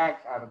in the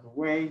back, out of the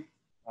way.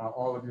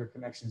 All of your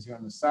connections here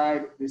on the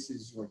side. This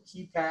is your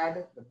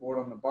keypad, the board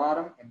on the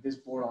bottom, and this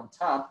board on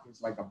top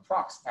is like a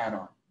prox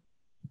add-on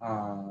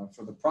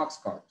for the prox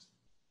cards.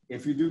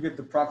 If you do get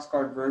the prox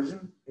card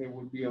version, it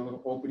would be a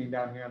little opening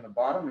down here on the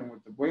bottom. And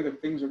with the way that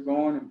things are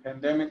going in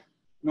pandemic,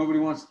 nobody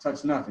wants to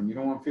touch nothing. You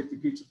don't want 50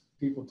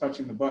 people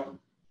touching the button.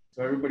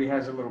 So everybody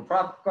has a little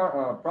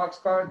prox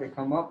card. They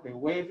come up, they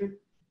wave it,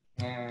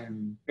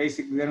 and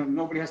basically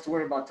nobody has to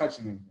worry about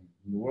touching anything.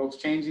 The world's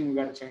changing, we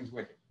got to change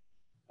with it.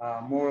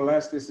 More or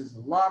less, this is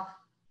the lock.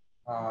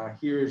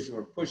 Here is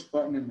your push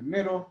button in the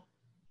middle.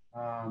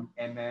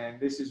 And then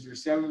this is your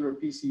cellular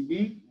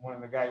PCB, one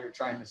of the guys you're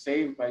trying to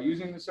save by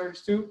using the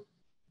Surge 2.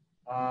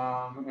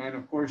 And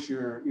of course,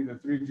 your either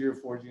 3G or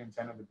 4G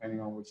antenna, depending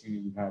on which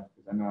unit you have.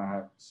 Because I know I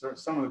have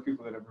some of the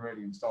people that have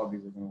already installed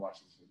these are going to watch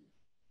this video.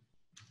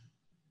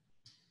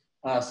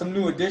 Some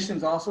new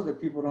additions also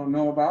that people don't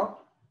know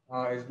about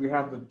is we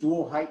have the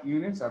dual height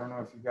units. I don't know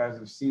if you guys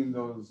have seen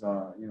those,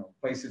 you know,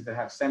 places that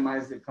have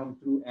semis that come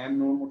through and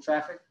normal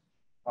traffic.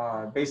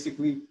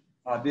 Basically,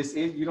 this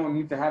is, you don't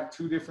need to have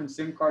 2 different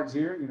SIM cards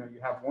here. You know, you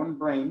have one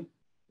brain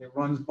that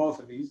runs both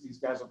of these. These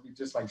guys will be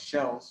just like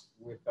shells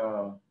with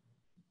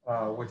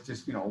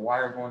just, you know, a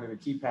wire going to the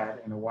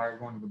keypad and a wire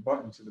going to the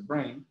button to the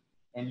brain.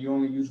 And you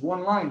only use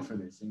one line for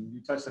this. And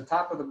you touch the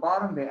top of the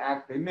bottom,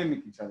 they mimic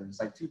each other. It's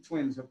like 2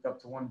 twins hooked up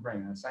to one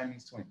brain,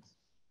 Siamese twins.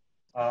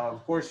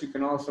 Of course, you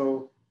can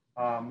also,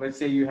 let's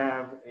say you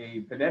have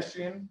a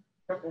pedestrian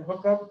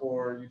hookup,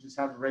 or you just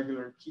have a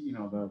regular key, you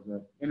know,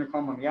 the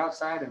intercom on the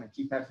outside and a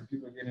keypad for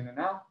people to get in and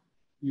out.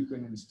 You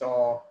can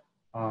install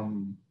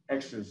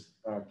extra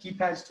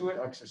keypads to it,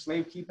 extra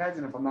slave keypads.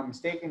 And if I'm not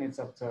mistaken, it's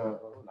up to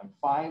like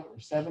 5 or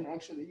 7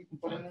 extra that you can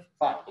put in there.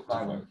 5.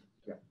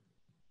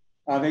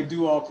 Yeah. They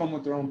do all come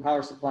with their own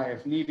power supply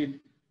if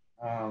needed.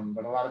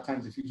 But a lot of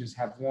times if you just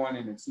have one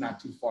and it's not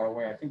too far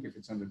away, I think if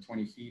it's under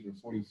 20 feet or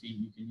 40 feet,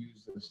 you can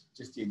use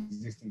just the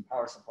existing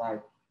power supply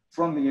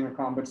from the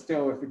intercom. But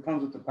still, if it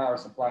comes with the power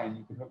supply and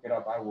you can hook it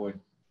up, I would.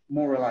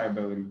 More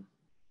reliability.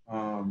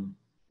 And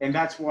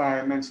that's why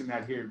I mentioned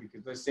that here,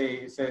 because let's say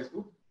it says,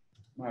 oops,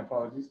 my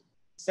apologies,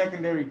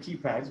 secondary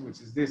keypads, which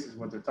is this is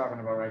what they're talking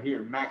about right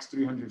here, max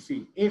 300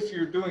 feet. If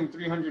you're doing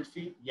 300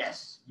 feet,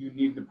 yes, you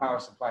need the power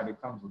supply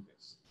that comes with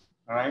this.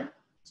 All right.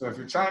 So if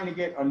you're trying to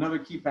get another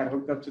keypad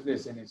hooked up to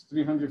this and it's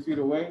 300 feet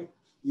away,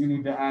 you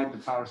need to add the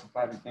power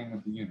supply that came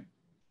with the unit.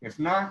 If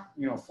not,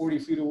 you know, 40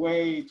 feet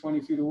away,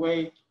 20 feet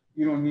away,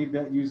 you don't need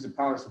to use the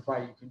power supply.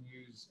 You can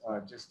use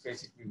just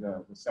basically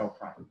the cell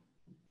prime.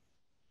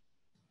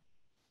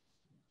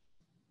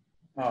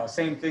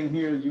 Same thing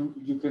here.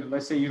 You could,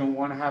 let's say you don't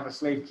want to have a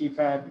slave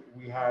keypad.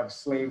 We have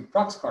slave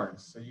prox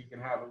cards. So you can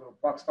have a little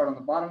prox card on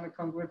the bottom that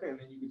comes with it. And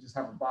then you can just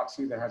have a box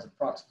here that has a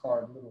prox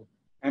card, little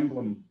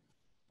emblem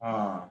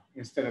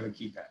instead of a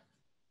keypad.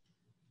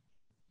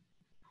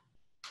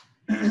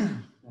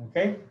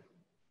 Okay.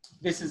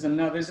 This is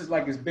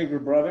like his bigger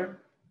brother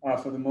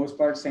for the most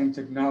part, same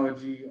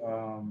technology,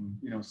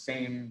 you know,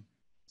 same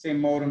same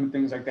modem and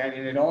things like that.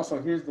 And it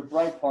also, here's the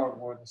bright part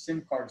where the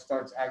SIM card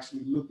starts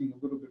actually looking a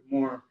little bit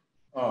more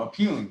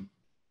appealing.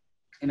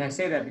 And I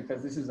say that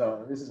because this is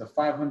a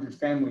 500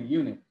 family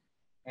unit,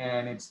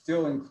 and it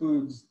still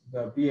includes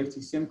the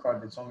BFT SIM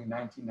card that's only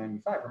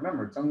 $19.95.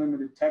 Remember, it's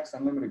unlimited text,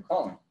 unlimited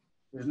calling.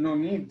 There's no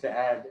need to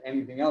add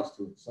anything else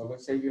to it. So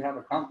let's say you have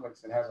a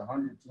complex that has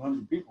 100,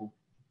 200 people,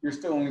 you're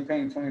still only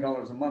paying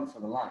 $20 a month for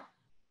the line.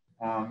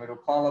 It'll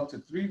call up to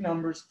 3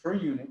 numbers per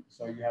unit.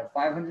 So you have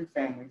 500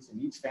 families,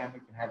 and each family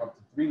can have up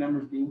to 3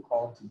 numbers being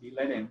called to be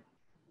let in.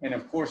 And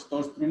of course,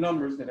 those 3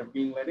 numbers that are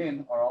being let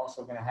in are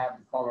also going to have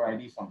the caller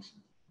ID function.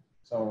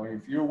 So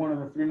if you're one of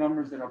the 3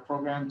 numbers that are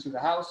programmed to the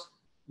house,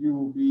 you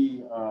will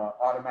be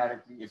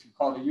automatically, if you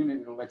call the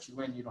unit, it'll let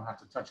you in. You don't have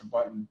to touch a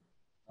button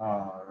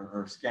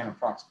or scan a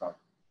prox card.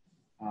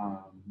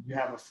 You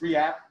have a free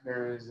app.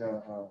 There is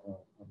a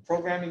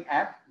programming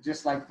app,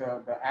 just like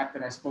the app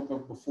that I spoke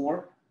of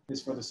before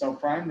is for the Cell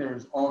Prime. There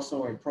is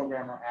also a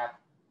programmer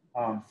app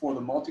for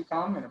the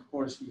multicom. And of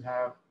course, you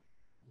have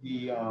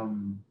the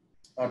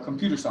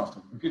computer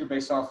software,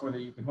 computer-based software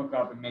that you can hook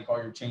up and make all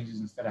your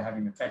changes instead of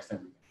having to text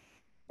everything.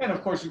 And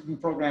of course, you can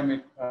program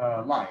it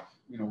live,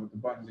 with the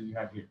buttons that you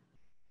have here.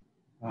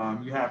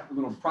 You have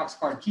little prox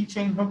card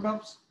keychain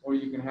hookups, or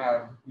you can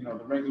have, the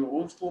regular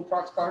old school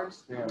prox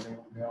cards. They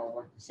all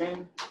work the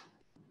same.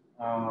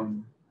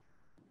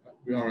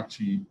 We are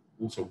actually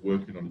also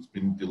working on, it's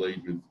been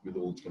delayed with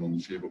all that's gone on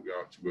this year, but we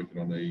are actually working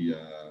on a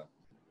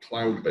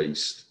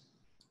cloud-based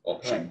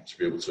option to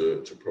be able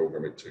to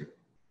program it to.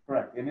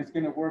 Correct, and it's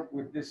going to work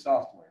with this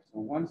software. So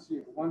once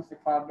the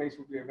cloud-based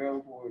will be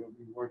available, it'll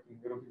be working.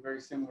 It'll be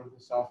very similar to the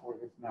software,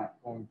 if not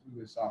going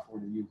through the software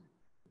to use it.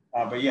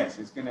 But yes,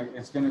 it's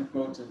gonna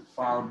go to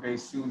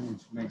cloud-based soon,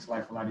 which makes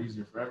life a lot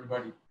easier for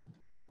everybody.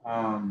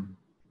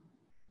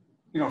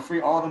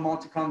 Free. All the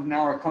multicoms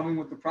now are coming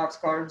with the prox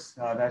cards.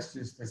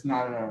 It's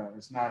not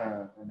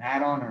an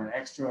add-on or an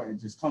extra. It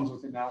just comes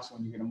with it now. So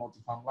when you get a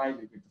multicom Lite,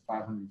 you get the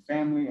 500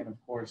 family, and of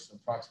course a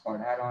prox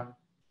card add-on.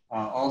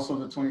 Also,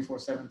 the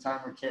 24/7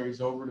 timer carries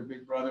over to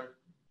Big Brother,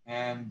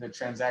 and the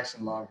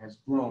transaction log has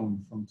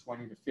grown from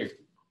 20 to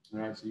 50. All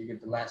right, so you get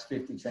the last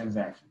 50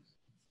 transactions.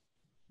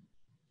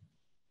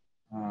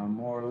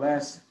 More or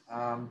less.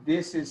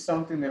 This is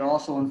something that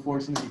also,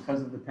 unfortunately,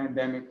 because of the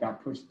pandemic,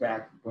 got pushed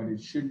back, but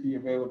it should be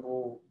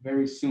available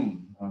very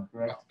soon,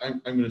 correct? I'm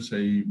going to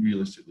say,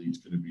 realistically, it's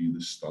going to be the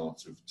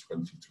start of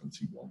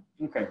 2021.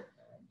 Okay.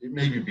 It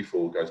may be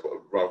before, guys, but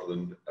rather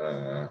than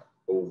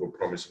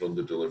over-promise and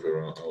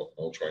under-deliver,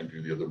 I'll try and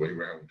do the other way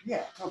around.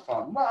 Yeah, no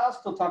problem. Well, I'll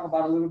still talk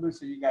about it a little bit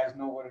so you guys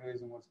know what it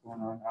is and what's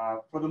going on.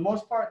 For the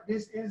most part,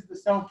 this is the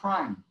Cell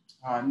Prime.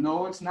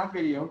 No, it's not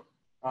video.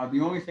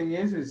 The only thing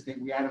is that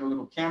we added a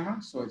little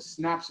camera, so it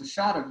snaps a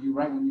shot of you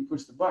right when you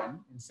push the button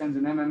and sends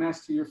an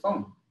MMS to your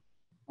phone.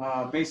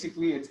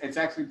 Basically, it's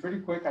actually pretty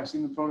quick. I've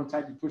seen the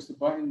prototype. You push the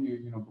button,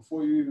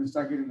 before you even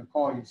start getting the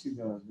call, you see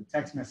the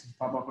text message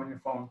pop up on your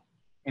phone,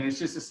 and it's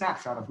just a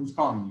snapshot of who's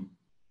calling you.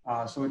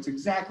 So it's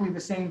exactly the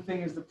same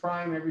thing as the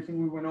Prime.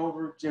 Everything we went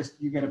over,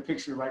 just you get a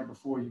picture right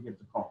before you get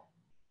the call.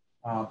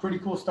 Pretty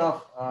cool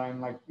stuff,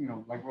 and like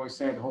Roy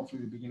said,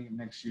 hopefully the beginning of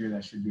next year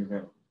that should be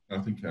available. I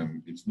think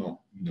it's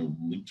not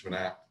linked to an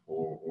app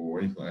or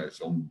anything like that.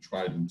 It's on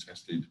tried and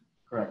tested.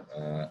 Correct.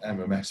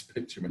 MMS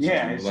picture messaging.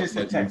 Yeah, it's just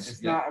a text.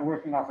 It's not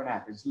working off an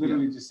app. It's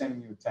literally just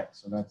sending you a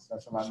text. So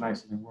that's a lot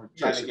nicer than we're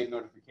trying to get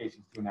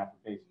notifications to an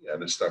application. Yeah,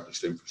 an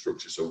established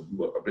infrastructure, so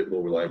a bit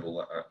more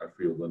reliable, I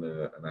feel, than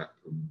an app,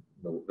 and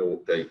no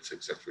updates,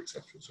 etc.,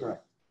 etc. So.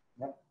 Correct.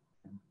 Yep.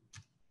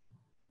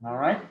 All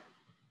right.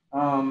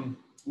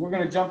 We're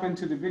going to jump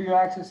into the video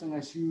access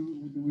unless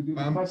do we do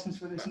the questions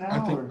for this now?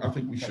 I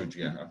think we should,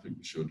 yeah. I think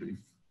we should.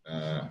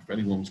 If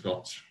anyone's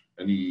got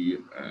any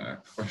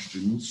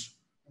questions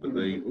that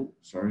they,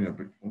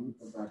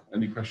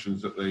 any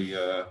questions that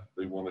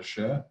they want to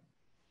share.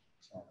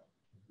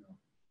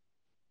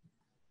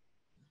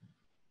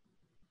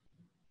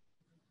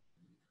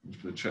 I'm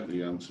just going to check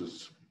the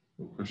answers,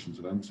 or questions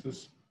and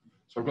answers.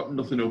 So I've got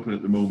nothing open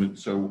at the moment.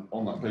 So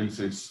on that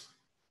basis,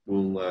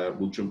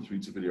 we'll jump through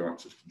to video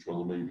access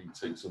control and maybe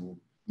take some more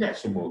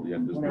at the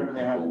end as well. Whenever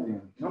they have it at the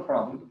end. No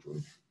problem.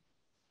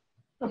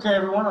 Okay,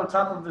 everyone, on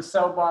top of the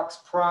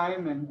Cellbox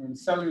Prime and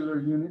cellular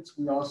units,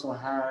 we also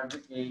have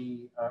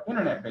a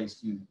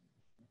internet-based unit.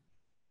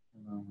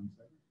 Hold on one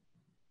second.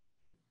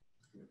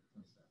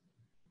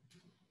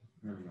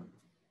 There we go.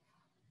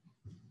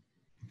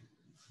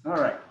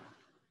 All right.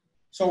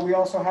 So we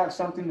also have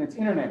something that's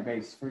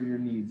internet-based for your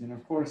needs. And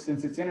of course,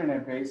 since it's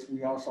internet-based,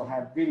 we also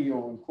have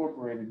video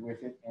incorporated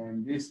with it.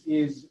 And this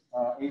is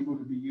able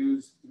to be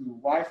used through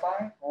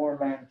Wi-Fi or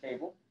LAN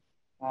cable.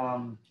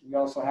 We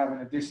also have an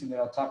addition that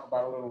I'll talk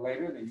about a little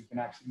later that you can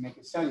actually make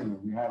it cellular.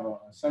 We have a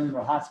cellular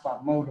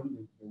hotspot modem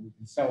that we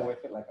can sell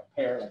with it, like a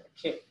pair, like a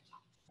kit,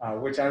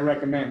 which I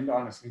recommend,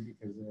 honestly,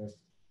 because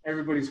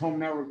everybody's home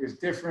network is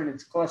different.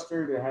 It's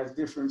clustered. It has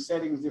different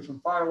settings,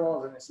 different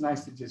firewalls, and it's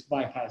nice to just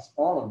bypass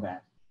all of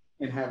that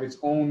and have its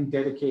own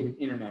dedicated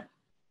internet,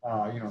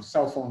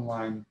 cell phone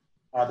line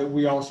that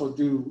we also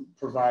do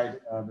provide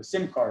the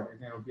SIM card,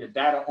 and it'll be a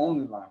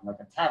data-only line, like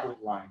a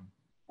tablet line,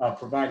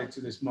 provided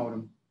to this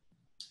modem.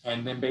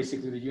 And then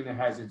basically the unit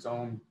has its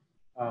own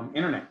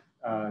internet.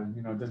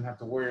 It doesn't have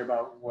to worry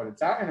about what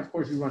it's at. And of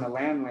course, you run a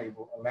LAN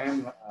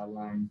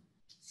line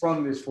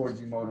from this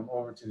 4G modem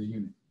over to the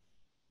unit.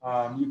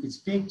 You can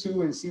speak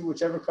to and see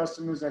whichever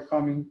customers are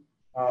coming.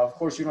 Of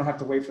course, you don't have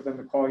to wait for them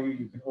to call you.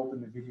 You can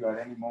open the video at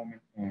any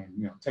moment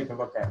and take a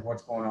look at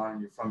what's going on in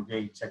your front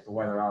gate, check the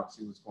weather out,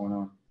 see what's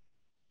going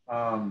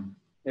on.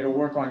 It'll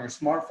work on your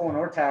smartphone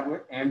or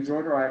tablet,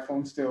 Android or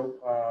iPhone still.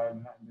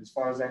 As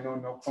far as I know,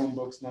 no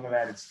Chromebooks, none of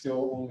that. It's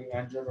still only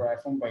Android or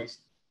iPhone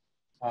based.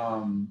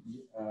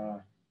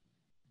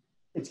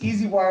 It's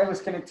easy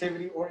wireless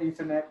connectivity or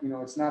Ethernet.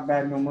 It's not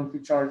bad, no monthly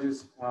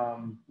charges.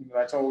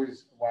 That's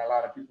always why a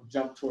lot of people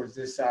jump towards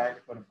this side.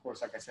 But of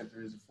course, like I said,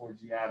 there is a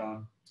 4G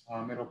add-on.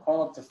 It'll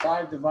call up to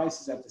 5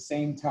 devices at the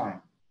same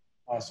time.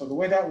 So the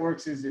way that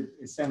works is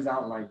it sends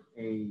out like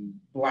a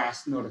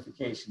blast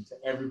notification to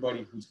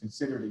everybody who's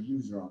considered a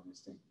user on this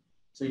thing.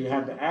 So you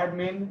have the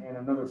admin and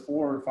another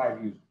 4 or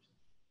 5 users.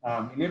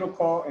 And it'll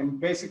call, and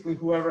basically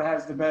whoever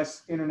has the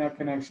best internet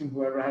connection,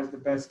 whoever has the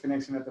best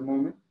connection at the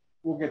moment,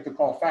 will get the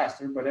call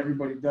faster, but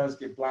everybody does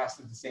get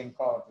blasted the same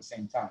call at the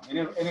same time. And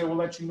it will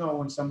let you know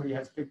when somebody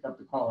has picked up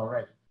the call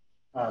already.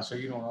 So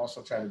you don't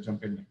also try to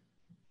jump in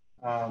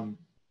there.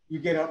 You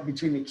get up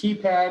between the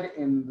keypad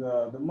and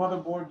the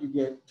motherboard, you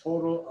get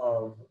total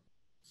of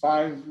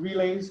 5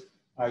 relays.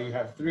 You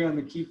have 3 on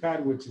the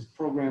keypad, which is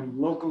programmed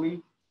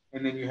locally.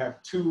 And then you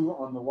have 2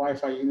 on the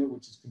Wi-Fi unit,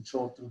 which is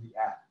controlled through the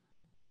app.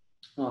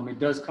 It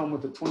does come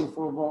with a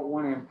 24-volt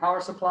 1 amp power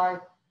supply.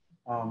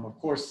 Of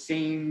course,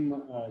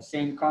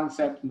 same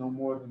concept, no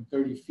more than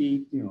 30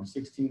 feet,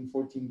 16,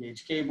 14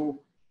 gauge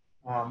cable.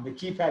 The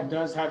keypad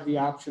does have the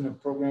option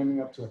of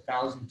programming up to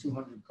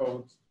 1,200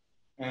 codes.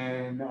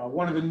 And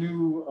one of the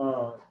new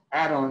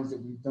add-ons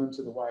that we've done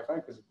to the Wi-Fi,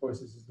 because of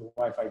course this is the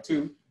Wi-Fi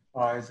 2,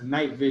 is a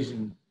night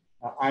vision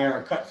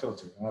IR cut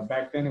filter.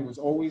 Back then it was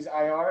always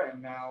IR,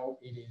 and now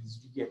it is,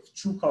 you get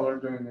true color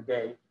during the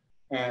day.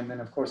 And then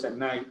of course at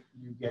night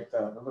you get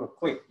the little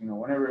click,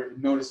 whenever it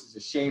notices a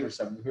shade or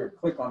something, you hear a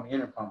click on the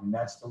intercom, and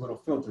that's the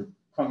little filter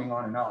coming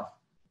on and off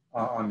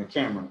on the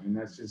camera. And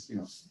that's just,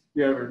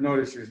 you ever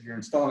notice you're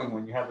installing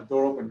one, you have the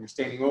door open, you're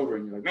standing over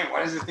and you're like, man,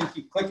 why does this thing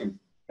keep clicking?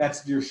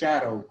 That's your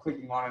shadow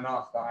clicking on and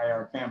off the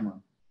IR camera.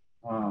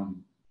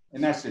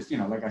 And that's just,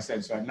 like I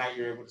said, so at night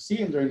you're able to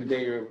see, and during the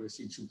day you're able to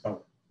see true color.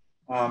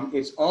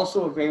 It's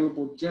also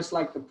available just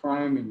like the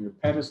Prime in your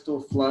pedestal,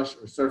 flush,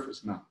 or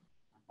surface mount.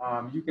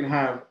 You can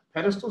have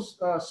pedestal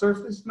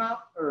surface mount,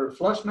 or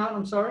flush mount,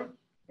 I'm sorry,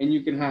 and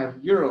you can have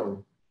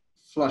Euro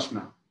flush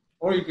mount.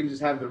 Or you can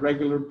just have the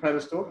regular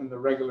pedestal and the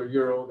regular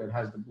Euro that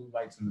has the blue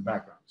lights in the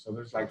background. So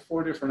there's like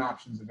 4 different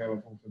options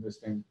available for this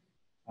thing.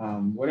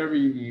 Whatever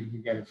you need, we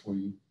get it for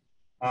you.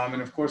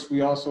 And of course,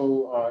 we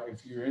also,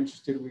 if you're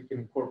interested, we can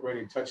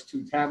incorporate a Touch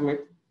 2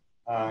 tablet.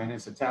 And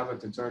it's a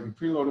tablet that's already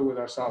preloaded with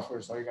our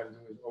software. So all you got to do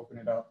is open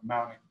it up,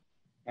 mount it,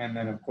 and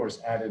then of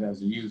course, add it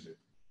as a user.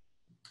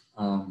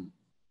 More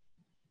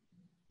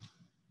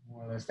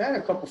or less that.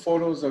 A couple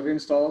photos of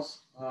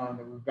installs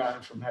that we've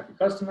gotten from happy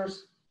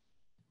customers.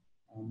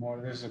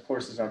 This, of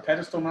course, is our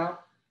pedestal mount.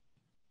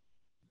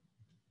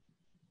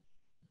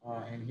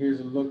 And here's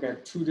a look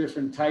at 2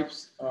 different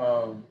types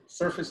of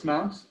surface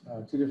mounts,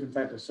 2 different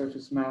types of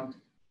surface mount.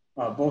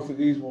 Both of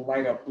these will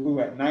light up blue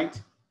at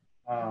night.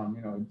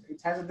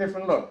 It has a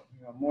different look,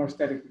 more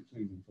aesthetically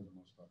pleasing for the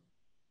most part.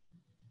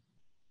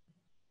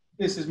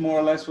 This is more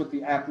or less what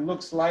the app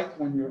looks like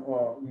when you're,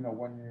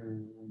 when you're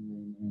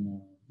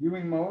in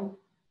viewing mode.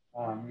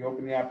 You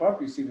open the app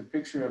up, you see the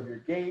picture of your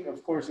gate.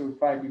 Of course, it would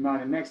probably be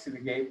mounted next to the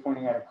gate,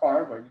 pointing at a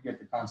car, but you get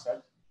the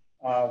concept.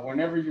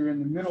 Whenever you're in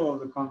the middle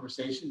of the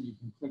conversation, you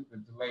can click the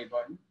delay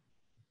button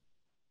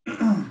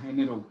and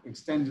it'll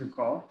extend your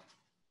call.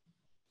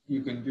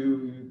 You can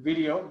do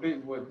video.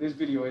 What this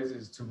video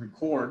is to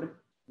record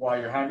while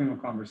you're having a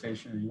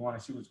conversation, and you want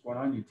to see what's going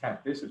on, you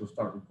tap this, it'll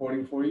start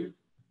recording for you.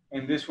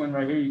 And this one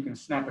right here, you can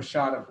snap a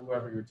shot of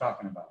whoever you're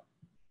talking about.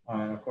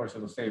 And of course,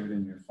 it'll save it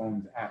in your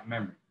phone's app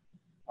memory.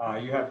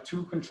 You have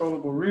 2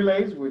 controllable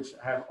relays, which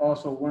have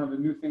also one of the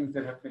new things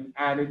that have been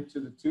added to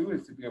the 2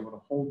 is to be able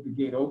to hold the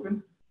gate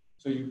open.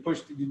 So you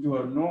do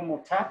a normal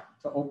tap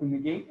to open the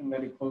gate and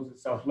let it close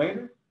itself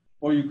later,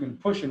 or you can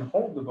push and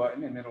hold the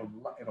button and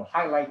it'll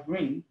highlight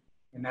green,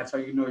 and that's how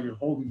you know you're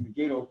holding the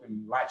gate open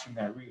and latching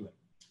that relay.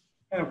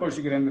 And of course,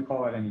 you can end the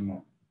call at any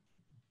moment.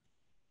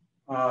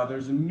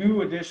 There's a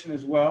new addition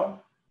as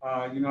well.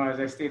 As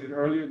I stated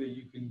earlier, that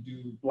you can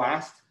do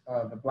blast,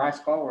 the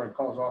blast call, where it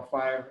calls all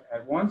 5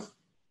 at once.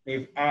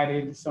 They've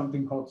added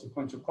something called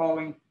sequential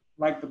calling,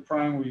 like the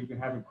Prime, where you can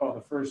have it call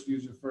the first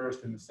user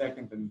first, and the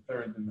second, and the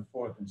third, and the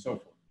fourth, and so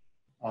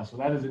forth. So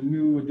that is a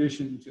new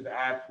addition to the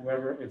app.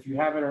 If you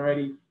have it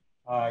already,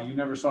 you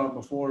never saw it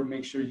before,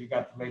 make sure you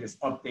got the latest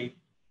update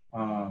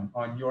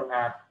on your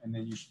app, and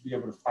then you should be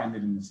able to find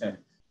it in the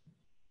settings.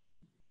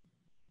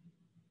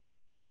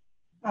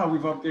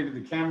 We've updated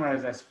the camera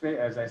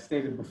as I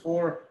stated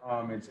before.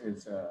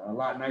 It's a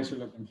lot nicer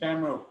looking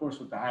camera, of course,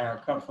 with the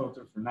IR cup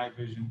filter for night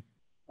vision.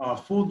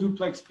 Full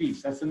duplex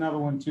speech, that's another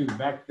one too.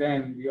 Back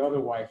then, the other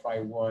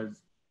Wi-Fi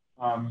was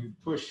you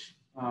push,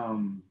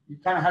 you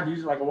kind of had to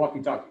use it like a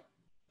walkie-talkie.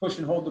 Push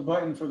and hold the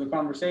button for the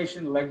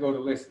conversation, let go to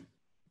listen.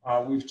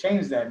 We've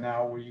changed that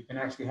now where you can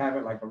actually have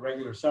it like a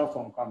regular cell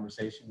phone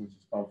conversation, which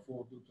is called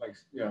full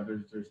duplex.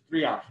 There's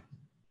three options.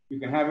 You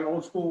can have it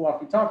old school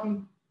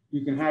walkie-talkie.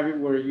 You can have it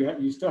where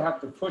you still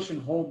have to push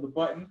and hold the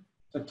button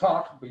to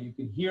talk, but you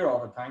can hear all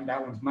the time.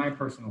 That one's my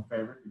personal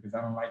favorite because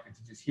I don't like it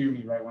to just hear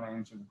me right when I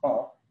answer the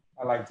call.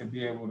 I like to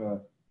be able to,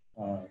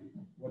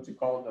 what's it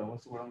called?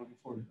 What's the word I'm looking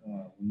for?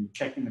 When you're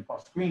checking the call,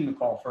 screen the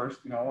call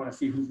first. I want to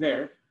see who's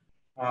there.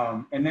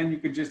 And then you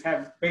could just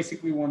have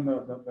basically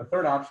the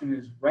third option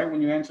is right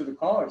when you answer the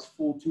call, it's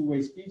full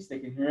two-way speech. They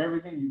can hear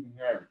everything, you can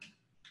hear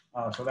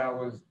everything. So that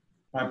was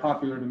by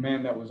popular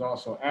demand that was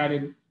also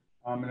added.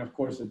 And of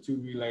course, the two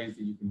relays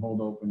that you can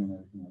hold open and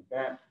everything like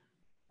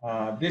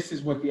that. This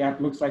is what the app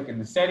looks like in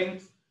the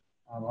settings.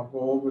 I'll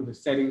go over the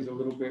settings a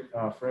little bit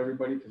for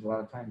everybody because a lot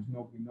of times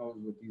nobody knows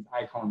what these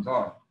icons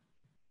are.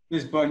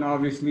 This button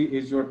obviously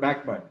is your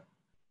back button.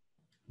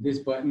 This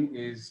button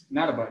is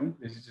not a button.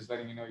 This is just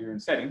letting you know you're in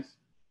settings.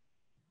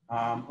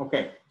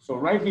 Okay, so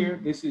right here,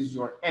 this is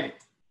your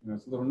edit.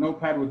 It's a little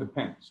notepad with a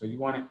pen. So you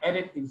want to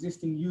edit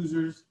existing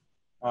users,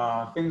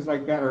 things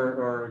like that,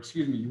 or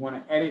excuse me, you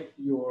want to edit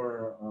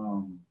your,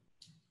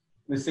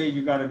 let's say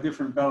you got a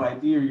different Bell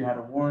ID or you had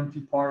a warranty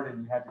part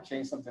and you had to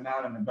change something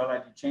out and the Bell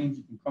ID changed,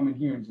 you can come in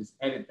here and just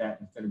edit that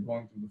instead of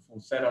going through the full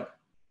setup.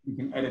 You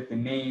can edit the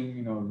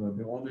name,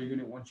 the older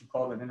unit, once you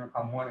called it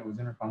Intercom 1, it was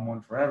Intercom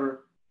 1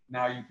 forever.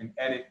 Now you can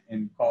edit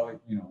and call it,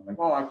 like,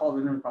 oh, I called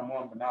it Intercom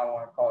 1, but now I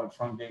want to call it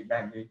front gate,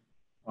 back gate.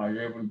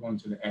 You're able to go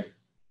into the edit.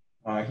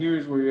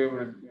 Here's where you're able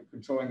to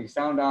control any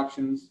sound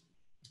options.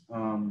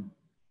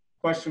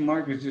 Question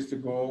mark is just to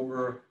go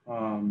over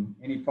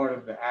any part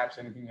of the apps,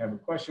 anything you have a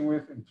question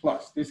with, and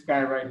plus. This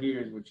guy right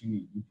here is what you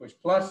need. You push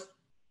plus.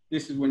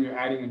 This is when you're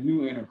adding a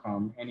new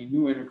intercom, any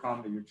new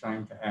intercom that you're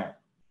trying to add.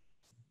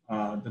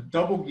 The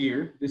double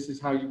gear, this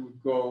is how you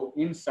would go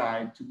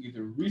inside to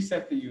either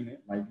reset the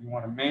unit, like you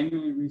want to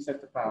manually reset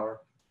the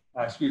power.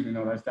 Excuse me,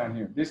 no, that's down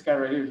here. This guy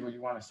right here is where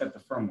you want to set the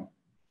firmware.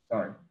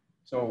 Sorry.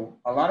 So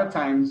a lot of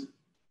times,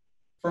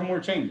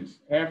 firmware changes.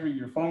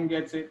 Your phone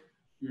gets it,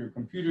 your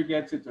computer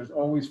gets it, there's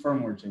always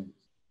firmware changes.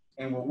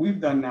 And what we've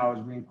done now is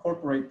we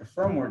incorporate the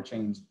firmware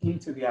change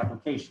into the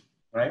application,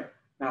 right?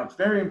 Now, it's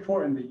very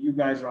important that you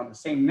guys are on the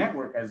same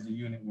network as the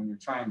unit when you're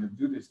trying to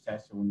do this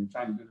test or when you're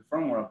trying to do the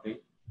firmware update.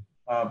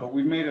 But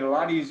we've made it a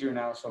lot easier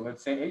now. So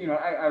let's say,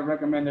 I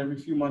recommend every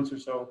few months or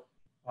so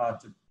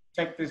to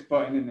check this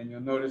button, and then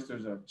you'll notice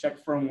there's a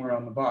check firmware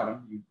on the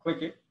bottom. You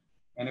click it,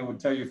 and it will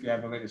tell you if you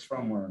have the latest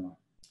firmware or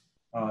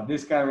not.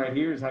 This guy right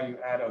here is how you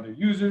add other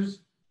users.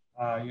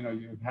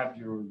 You have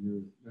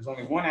there's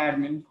only one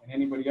admin, and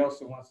anybody else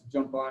that wants to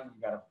jump on,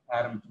 you got to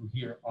add them through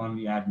here on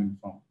the admin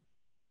phone.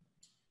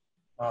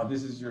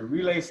 This is your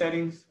relay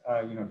settings.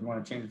 If you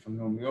want to change it from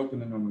normally open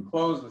to normally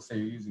closed, let's say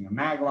you're using a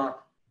mag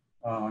lock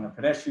on a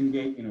pedestrian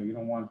gate, you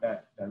don't want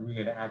that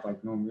relay to act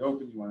like normally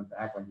open. You want it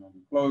to act like normally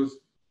closed.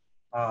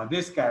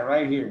 This guy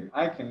right here,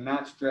 I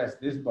cannot stress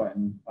this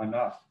button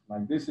enough.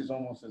 Like, this is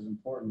almost as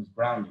important as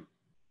grounding.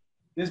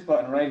 This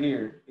button right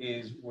here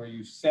is where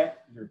you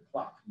set your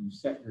clock. You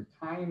set your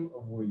time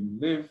of where you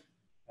live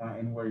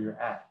and where you're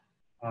at.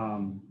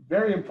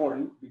 Very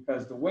important,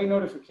 because the way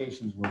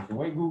notifications work, the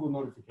way Google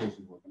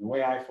notifications work, and the way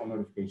iPhone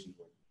notifications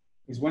work,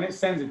 is when it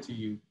sends it to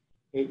you,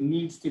 it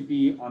needs to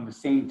be on the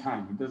same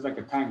time. It does like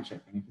a time check.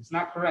 And if it's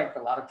not correct,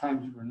 a lot of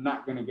times you are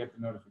not going to get the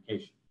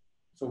notification.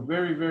 So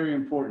very, very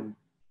important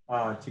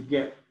to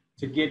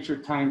get your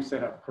time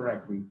set up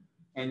correctly.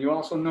 And you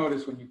also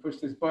notice when you push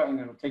this button,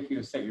 it'll take you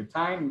to set your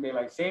time and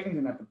daylight savings.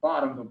 And at the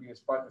bottom, there'll be a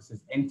spot that says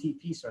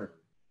NTP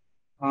server.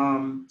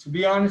 To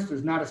be honest,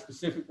 there's not a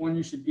specific one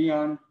you should be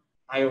on.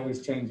 I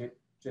always change it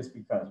just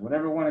because.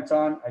 Whatever one it's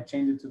on, I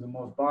change it to the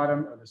most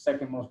bottom or the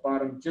second most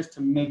bottom, just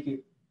to make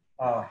it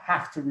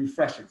have to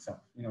refresh itself,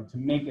 to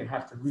make it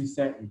have to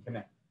reset and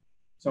connect.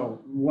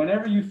 So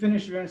whenever you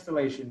finish your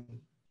installation,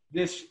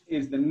 this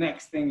is the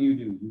next thing you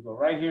do. You go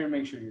right here and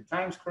make sure your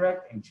time's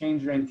correct and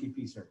change your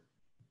NTP server.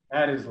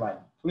 That is like,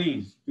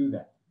 please do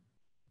that.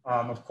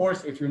 Of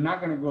course, if you're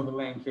not going to go the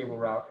LAN cable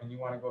route and you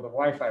want to go the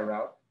Wi-Fi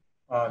route,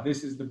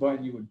 this is the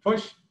button you would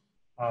push.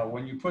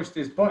 When you push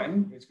this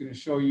button, it's going to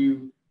show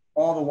you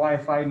all the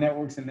Wi-Fi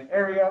networks in the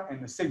area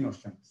and the signal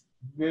strengths.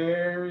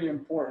 Very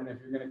important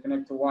if you're going to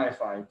connect to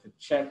Wi-Fi to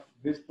check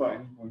this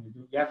button. When you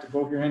do, you have to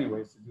go here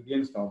anyways to do the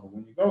install, but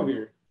when you go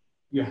here,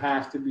 you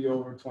have to be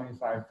over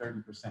 25,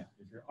 30%.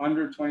 If you're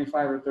under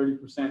 25 or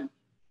 30%,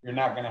 you're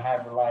not going to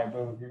have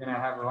reliability. You're going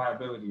to have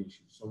reliability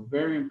issues. So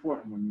very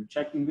important when you're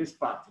checking this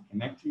spot to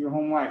connect to your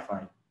home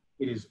Wi-Fi,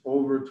 it is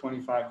over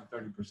 25 to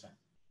 30%.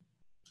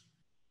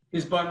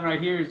 This button right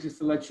here is just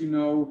to let you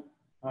know,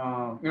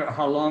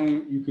 how long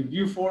you can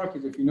view for,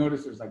 because if you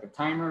notice there's like a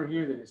timer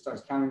here that it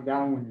starts counting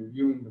down when you're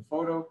viewing the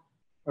photo.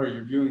 or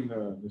you're viewing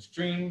the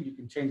stream, you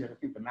can change it. I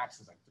think the max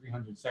is like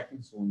 300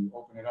 seconds. So when you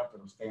open it up,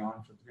 it'll stay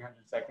on for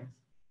 300 seconds.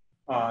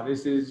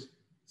 This is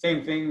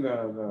same thing,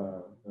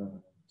 the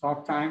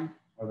talk time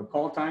or the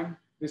call time.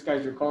 This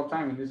guy's your call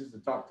time, and this is the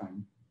talk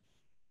time.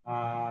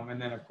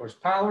 And then of course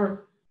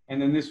power.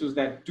 And then this was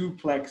that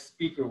duplex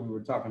speaker we were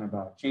talking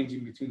about,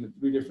 changing between the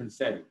 3 different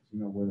settings, you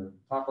know, whether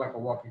talk like a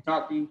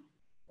walkie-talkie,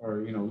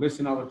 or, you know,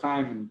 listen all the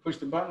time and push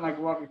the button like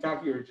a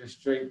walkie-talkie, or just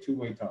straight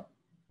 2-way talk.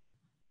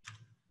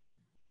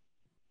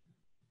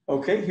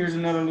 Okay, here's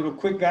another little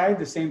quick guide.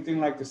 The same thing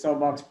like the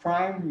Cellbox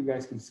Prime. You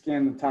guys can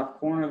scan the top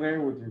corner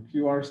there with your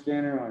QR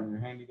scanner on your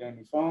handy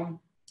dandy phone.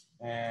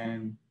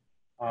 And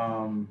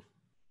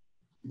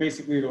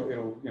basically it'll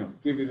you know,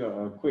 give you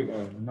the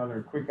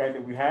another quick guide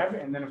that we have.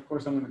 And then of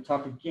course I'm going to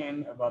talk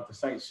again about the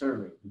site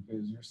survey,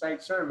 because your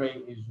site survey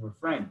is your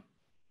friend.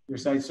 Your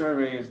site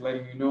survey is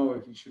letting you know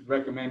if you should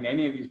recommend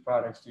any of these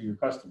products to your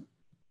customer.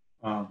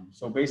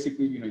 So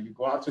basically, you know, you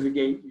go out to the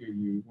gate.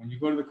 When you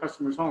go to the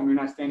customer's home, you're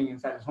not standing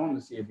inside his home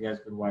to see if he has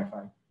good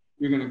Wi-Fi.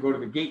 You're going to go to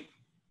the gate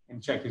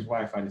and check his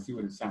Wi-Fi to see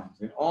what it sounds.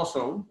 And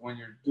also, when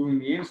you're doing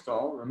the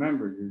install,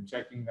 remember, you're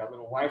checking that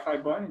little Wi-Fi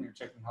button and you're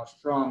checking how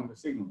strong the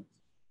signal is.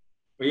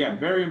 But yeah,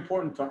 very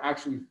important to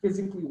actually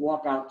physically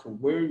walk out to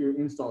where your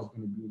install is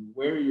going to be,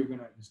 where you're going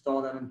to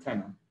install that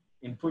antenna,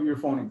 and put your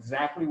phone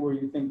exactly where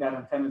you think that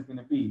antenna is going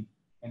to be,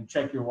 and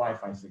check your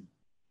Wi-Fi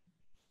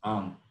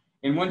signal.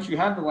 And once you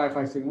have the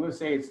Wi-Fi signal, let's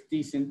say it's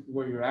decent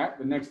where you're at,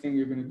 the next thing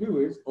you're going to do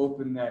is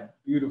open that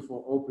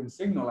beautiful Open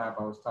Signal app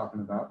I was talking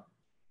about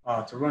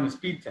to run a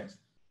speed test.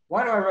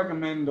 Why do I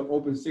recommend the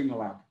Open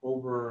Signal app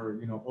over,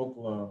 you know,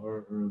 Okla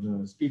or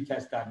the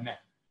speedtest.net?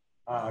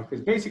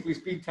 Because basically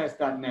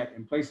speedtest.net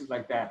and places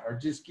like that are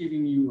just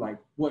giving you like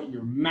what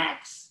your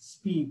max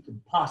speed could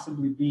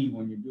possibly be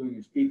when you're doing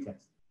your speed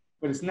test.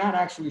 But it's not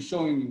actually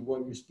showing you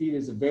what your speed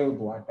is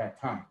available at that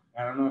time.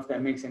 I don't know if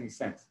that makes any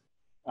sense.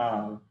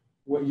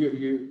 What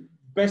your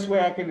best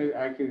way I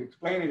can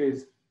explain it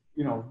is,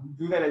 you know,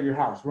 do that at your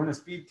house. Run a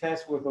speed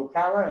test with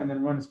Ocala and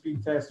then run a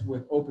speed test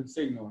with Open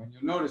Signal. And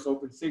you'll notice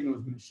Open Signal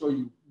is going to show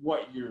you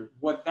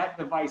what that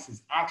device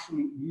is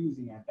actually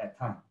using at that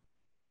time.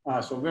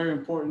 So very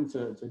important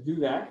to do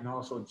that, and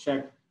also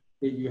check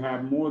that you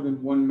have more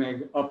than 1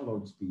 meg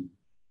upload speed.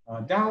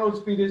 Download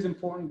speed is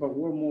important, but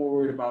we're more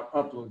worried about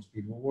upload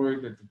speed. We're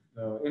worried that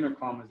the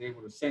intercom is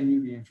able to send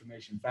you the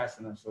information fast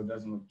enough so it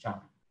doesn't look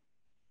choppy.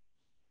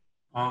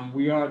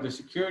 The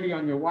security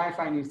on your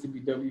Wi-Fi needs to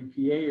be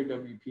WPA or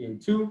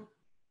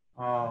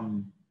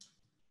WPA2.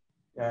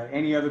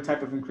 Any other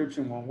type of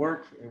encryption won't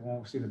work. It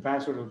won't see the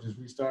password. It'll just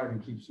restart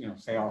and keeps, you know,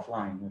 stay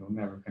offline. It'll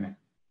never connect.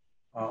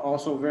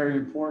 Also very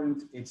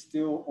important, it's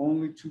still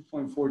only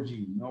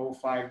 2.4G, no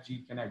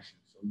 5G connection.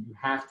 So you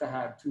have to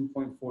have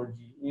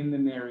 2.4G in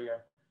an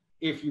area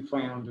if you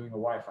plan on doing a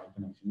Wi-Fi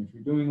connection. If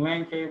you're doing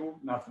LAN cable,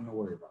 nothing to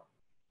worry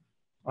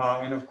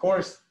about. And of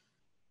course,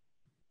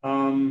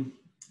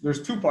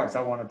 there's 2 parts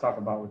I want to talk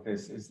about with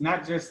this. It's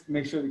not just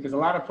make sure, because a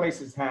lot of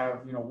places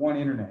have, you know, one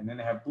internet, and then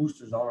they have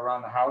boosters all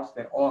around the house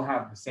that all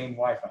have the same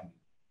Wi-Fi.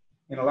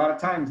 And a lot of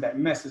times that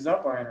messes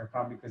up our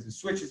intercom because it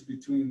switches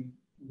between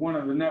one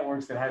of the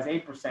networks that has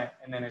 8%,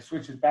 and then it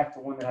switches back to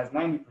one that has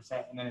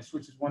 90%, and then it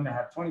switches one that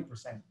has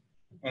 20%,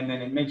 and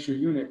then it makes your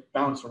unit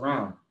bounce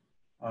around.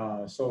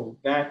 So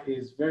that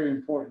is very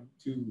important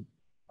to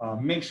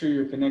make sure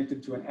you're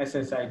connected to an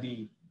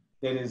SSID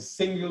that is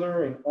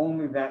singular and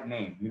only that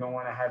name. You don't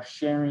want to have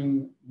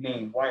sharing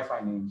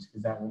Wi-Fi names,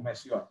 because that will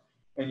mess you up.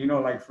 And you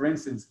know, like for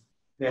instance,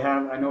 they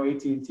have, I know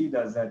AT&T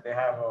does that. They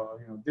have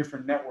a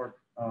different network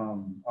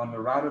on the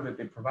router that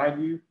they provide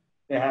you.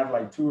 They have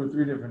like 2 or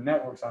 3 different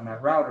networks on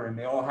that router, and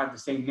they all have the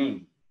same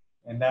name.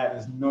 And that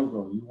is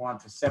no-go. You want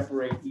to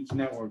separate each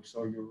network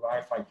so your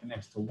Wi-Fi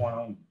connects to one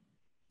only.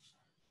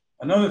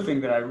 Another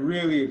thing that I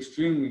really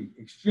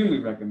extremely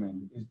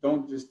recommend is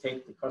don't just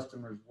take the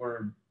customer's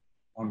word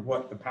on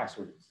what the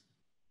password is.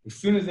 As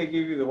soon as they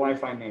give you the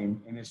Wi-Fi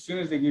name, and as soon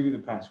as they give you the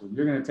password,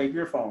 you're going to take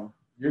your phone,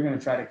 you're going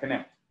to try to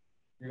connect.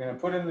 You're going to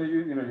put in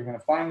you're going to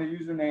find the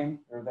username,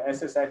 or the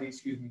SSID,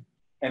 excuse me,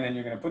 and then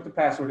you're going to put the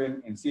password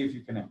in and see if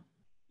you connect.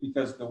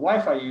 Because the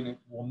Wi-Fi unit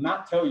will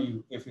not tell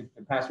you if the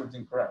password's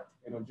incorrect.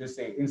 It'll just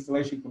say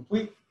installation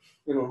complete.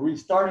 It'll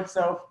restart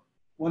itself.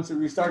 Once it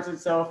restarts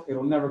itself,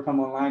 it'll never come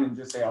online and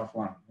just say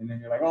offline. And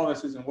then you're like, oh,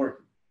 this isn't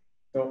working.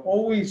 So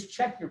always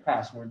check your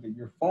password that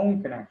your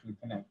phone can actually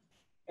connect,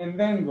 and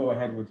then go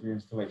ahead with your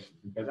installation.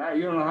 Because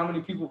you don't know how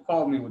many people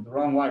called me with the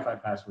wrong Wi-Fi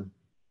password,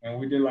 and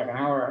we did like an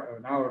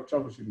hour of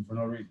troubleshooting for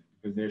no reason,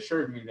 because they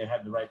assured me they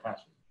had the right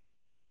password.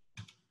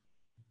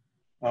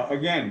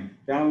 Again,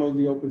 download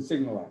the Open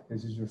Signal app.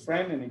 This is your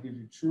friend, and it gives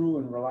you true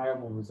and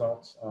reliable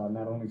results,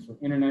 not only for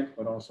internet,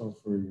 but also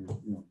for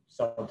your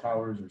cell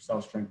towers or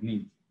cell strength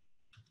needs.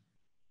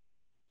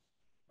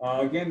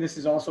 Again, this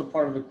is also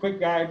part of the quick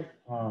guide,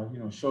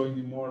 showing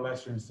you more or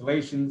less your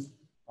installations.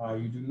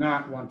 You do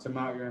not want to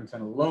mount your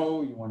antenna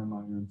low. You want to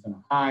mount your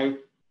antenna high.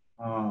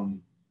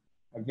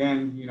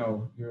 Again,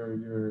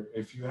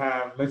 if you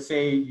have, let's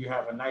say you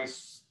have a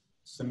nice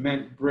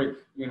cement brick,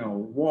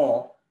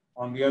 wall,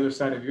 on the other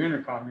side of your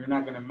intercom, you're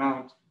not going to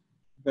mount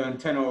the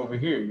antenna over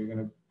here. You're going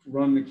to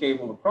run the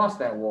cable across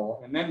that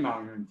wall and then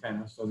mount your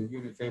antenna so the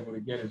unit's able to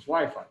get its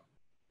Wi-Fi.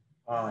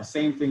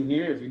 Same thing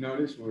here. If you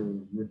notice, we're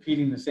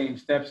repeating the same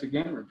steps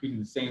again, repeating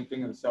the same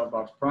thing in the cell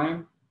box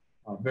prime.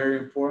 Very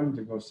important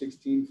to go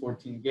 16,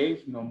 14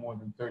 gauge, no more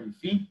than 30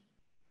 feet.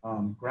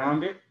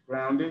 Ground it,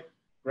 ground it,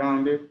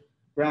 ground it,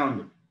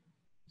 ground it.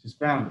 Just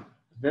ground it.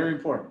 Very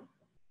important.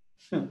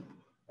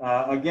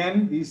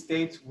 Again, these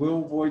states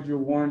will void your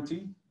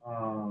warranty.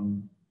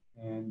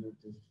 And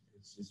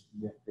it's just,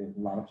 a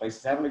lot of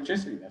places have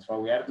electricity. That's why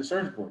we added the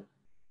surge board.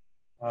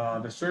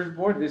 The surge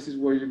board, this is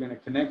where you're going to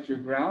connect your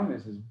ground.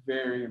 This is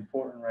very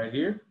important right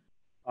here.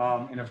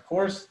 And of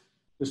course,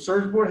 the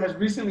surge board has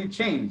recently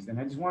changed, and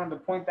I just wanted to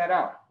point that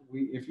out.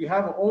 If you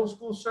have an old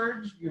school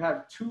surge, you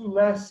have 2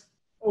 less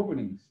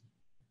openings,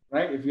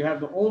 right? If you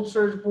have the old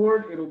surge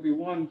board, it'll be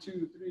 1,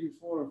 2, 3,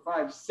 4,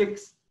 5,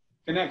 6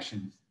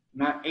 connections,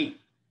 not 8,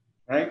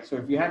 right? So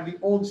if you have the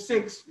old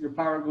 6, your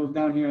power goes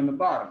down here on the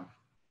bottom.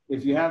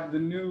 If you have the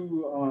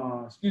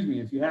new,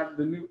 if you have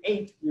the new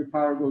 8, your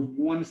power goes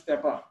 1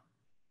 step up.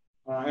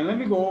 And let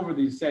me go over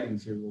these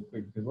settings here real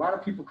quick, because a lot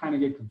of people kind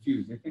of get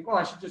confused. They think, oh,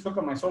 I should just hook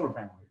up my solar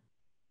panel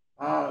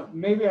here.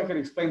 Maybe I could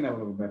explain that a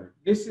little better.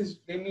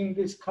 They mean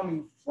this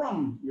coming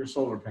from your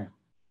solar panel.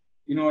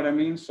 You know what I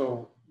mean?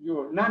 So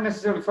you're not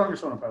necessarily from your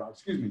solar panel,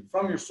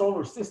 from your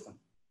solar system.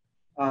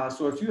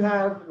 So if you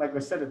have like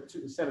a set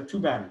of 2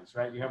 batteries,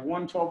 right? You have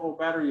one 12-volt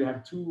battery, you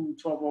have 2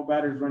 12-volt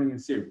batteries running in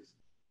series.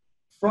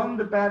 From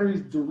the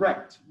batteries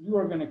direct, you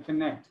are going to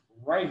connect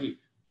right here.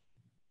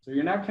 So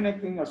you're not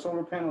connecting a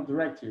solar panel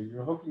direct here.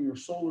 You're hooking your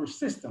solar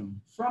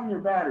system from your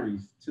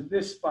batteries to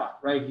this spot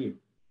right here.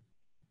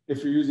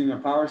 If you're using a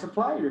power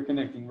supply, you're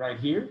connecting right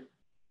here.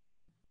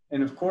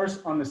 And of course,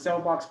 on the cell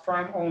box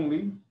prime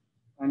only,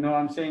 I know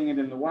I'm saying it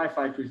in the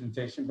Wi-Fi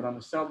presentation, but on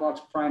the cell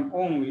box prime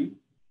only,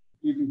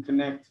 you can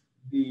connect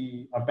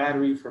a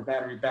battery for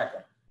battery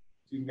backup.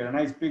 So you can get a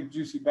nice big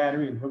juicy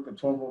battery and hook a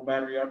 12-volt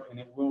battery up, and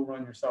it will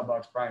run your cell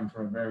box prime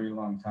for a very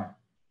long time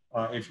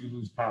if you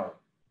lose power.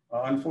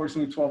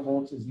 Unfortunately, 12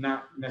 volts is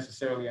not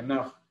necessarily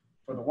enough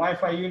for the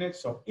Wi-Fi unit.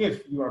 So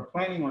if you are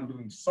planning on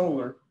doing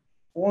solar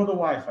for the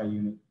Wi-Fi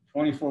unit,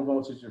 24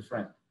 volts is your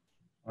friend.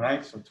 All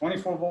right, so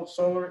 24 volt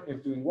solar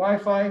if doing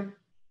Wi-Fi.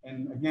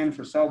 And again,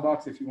 for cell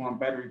box, if you want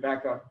battery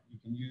backup, you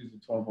can use the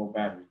 12 volt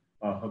battery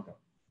hookup.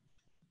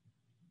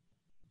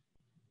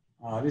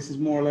 This is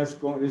more or less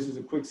this is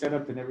a quick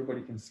setup that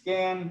everybody can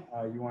scan.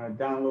 You want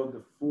to download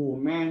the full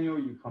manual,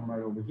 you come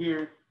right over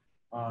here.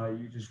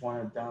 You just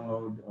want to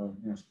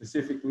download,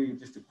 specifically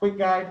just a quick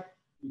guide.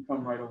 You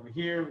come right over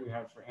here. We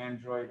have for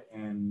Android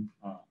and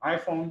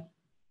iPhone.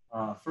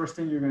 First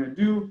thing you're going to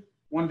do,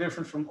 one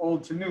difference from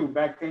old to new.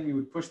 Back then, you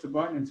would push the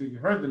button until you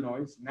heard the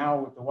noise. Now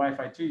with the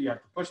Wi-Fi 2, you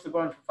have to push the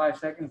button for 5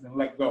 seconds and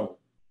let go,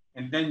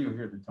 and then you'll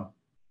hear the tone.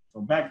 So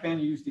back then,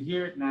 you used to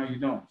hear it. Now you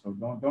don't. So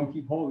don't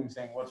keep holding,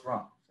 saying what's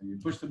wrong. So you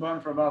push the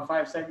button for about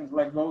 5 seconds,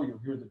 let go. You'll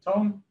hear the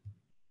tone.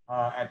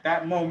 At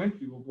that moment,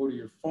 you will go to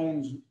your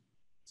phone's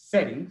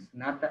settings,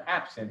 not the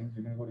app settings.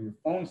 You're going to go to your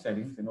phone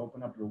settings and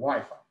open up your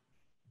Wi-Fi.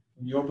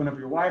 When you open up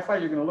your Wi-Fi,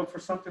 you're going to look for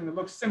something that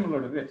looks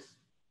similar to this.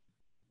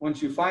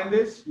 Once you find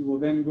this, you will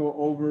then go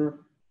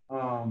over,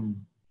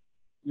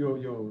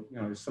 you'll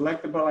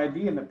selectable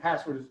ID, and the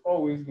password is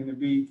always going to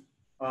be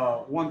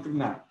 1 through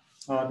 9.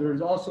 There's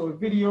also a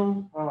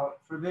video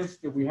for this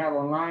that we have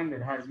online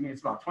that has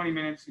it's about 20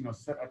 minutes.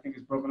 I think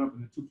it's broken up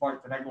into 2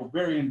 parts that I go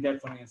very in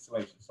depth on the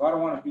installation. So I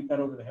don't want to beat that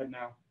over the head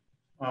now.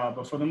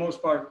 But for the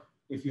most part,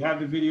 if you have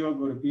the video,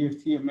 go to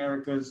BFT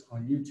Americas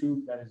on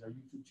YouTube. That is our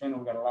YouTube channel.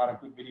 We got a lot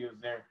of good videos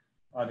there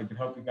that can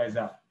help you guys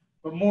out.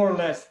 But more or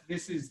less,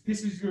 this is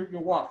your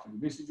walkthrough.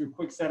 This is your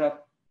quick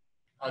setup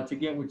to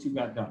get what you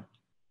got done.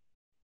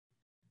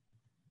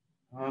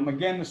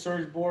 Again, the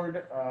surge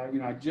board,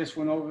 I just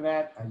went over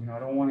that. I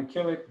don't want to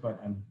kill it,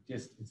 but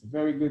it's a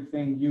very good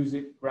thing. Use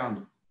it,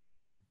 ground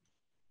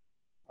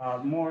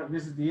it.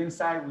 This is the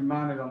inside. We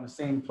mount it on the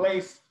same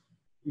place.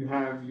 You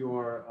have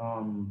your,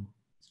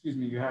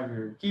 you have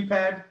your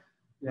keypad.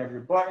 You have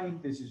your button.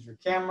 This is your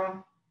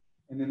camera.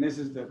 And then this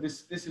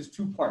is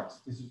 2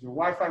 parts. This is your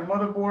Wi-Fi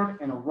motherboard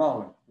and a raw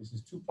link. This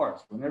is 2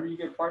 parts. Whenever you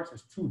get parts,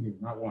 there's 2 here,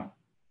 not 1.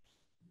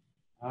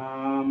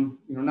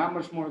 Not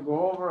much more to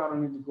go over. I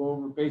don't need to go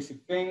over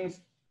basic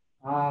things.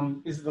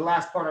 This is the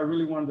last part I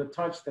really wanted to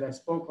touch that I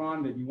spoke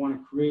on, that you want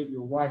to create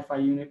your Wi-Fi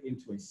unit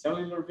into a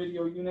cellular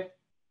video unit.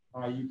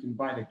 You can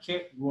buy the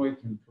kit. Roy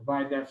can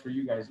provide that for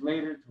you guys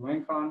later through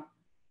Encon.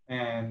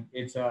 And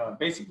it's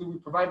basically we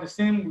provide the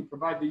SIM, we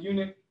provide the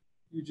unit.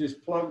 You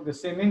just plug the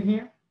SIM in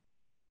here.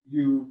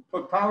 You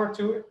put power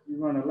to it, you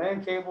run a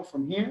LAN cable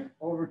from here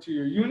over to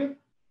your unit,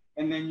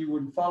 and then you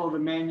would follow the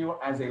manual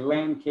as a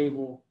LAN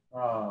cable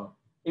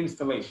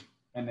installation,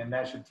 and then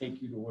that should take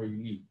you to where you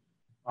need.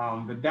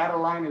 The data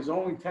line is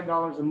only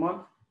 $10 a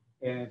month,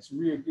 and it's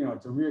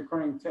it's a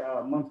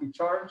reoccurring monthly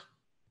charge.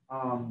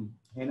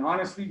 And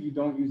honestly, you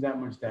don't use that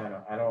much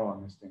data at all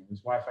on this thing. This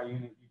Wi-Fi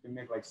unit, you can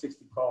make like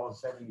 60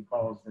 calls, 70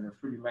 calls that are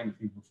pretty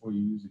lengthy before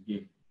you use a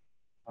gig.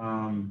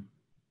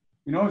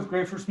 You know, it's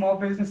great for small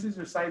businesses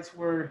or sites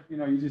where, you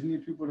know, you just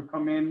need people to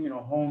come in, you know,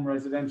 home,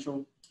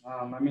 residential.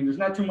 I mean, there's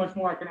not too much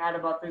more I can add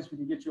about this. We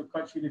can get you a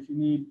cut sheet if you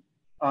need.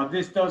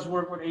 This does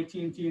work with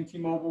AT&T and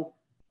T-Mobile.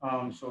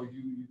 So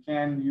you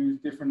can use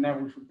different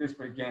networks with this,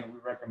 but again, we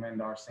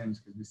recommend our SIMs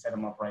because we set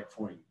them up right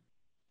for you.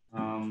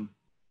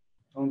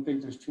 Don't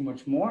think there's too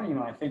much more. You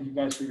know, I thank you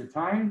guys for your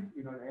time.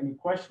 You know, any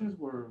questions,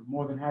 we're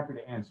more than happy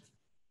to answer.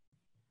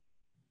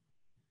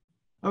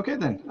 Okay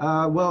then.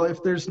 Well,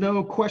 if there's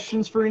no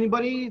questions for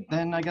anybody,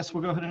 then I guess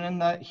we'll go ahead and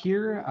end that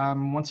here.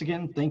 Once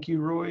again, thank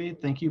you, Roy.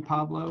 Thank you,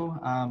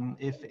 Pablo.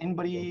 If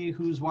anybody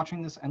who's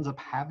watching this ends up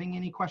having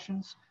any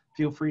questions,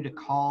 feel free to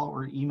call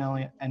or email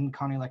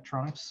Encon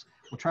Electronics.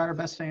 We'll try our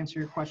best to answer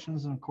your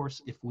questions. And of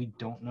course, if we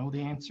don't know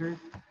the answer,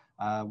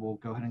 we'll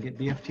go ahead and get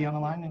BFT on the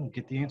line and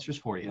get the answers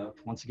for you.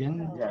 Once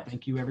again,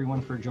 thank you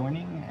everyone for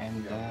joining,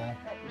 and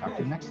talk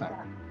to you next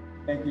time.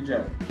 Thank you,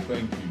 Jeff.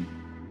 Thank you.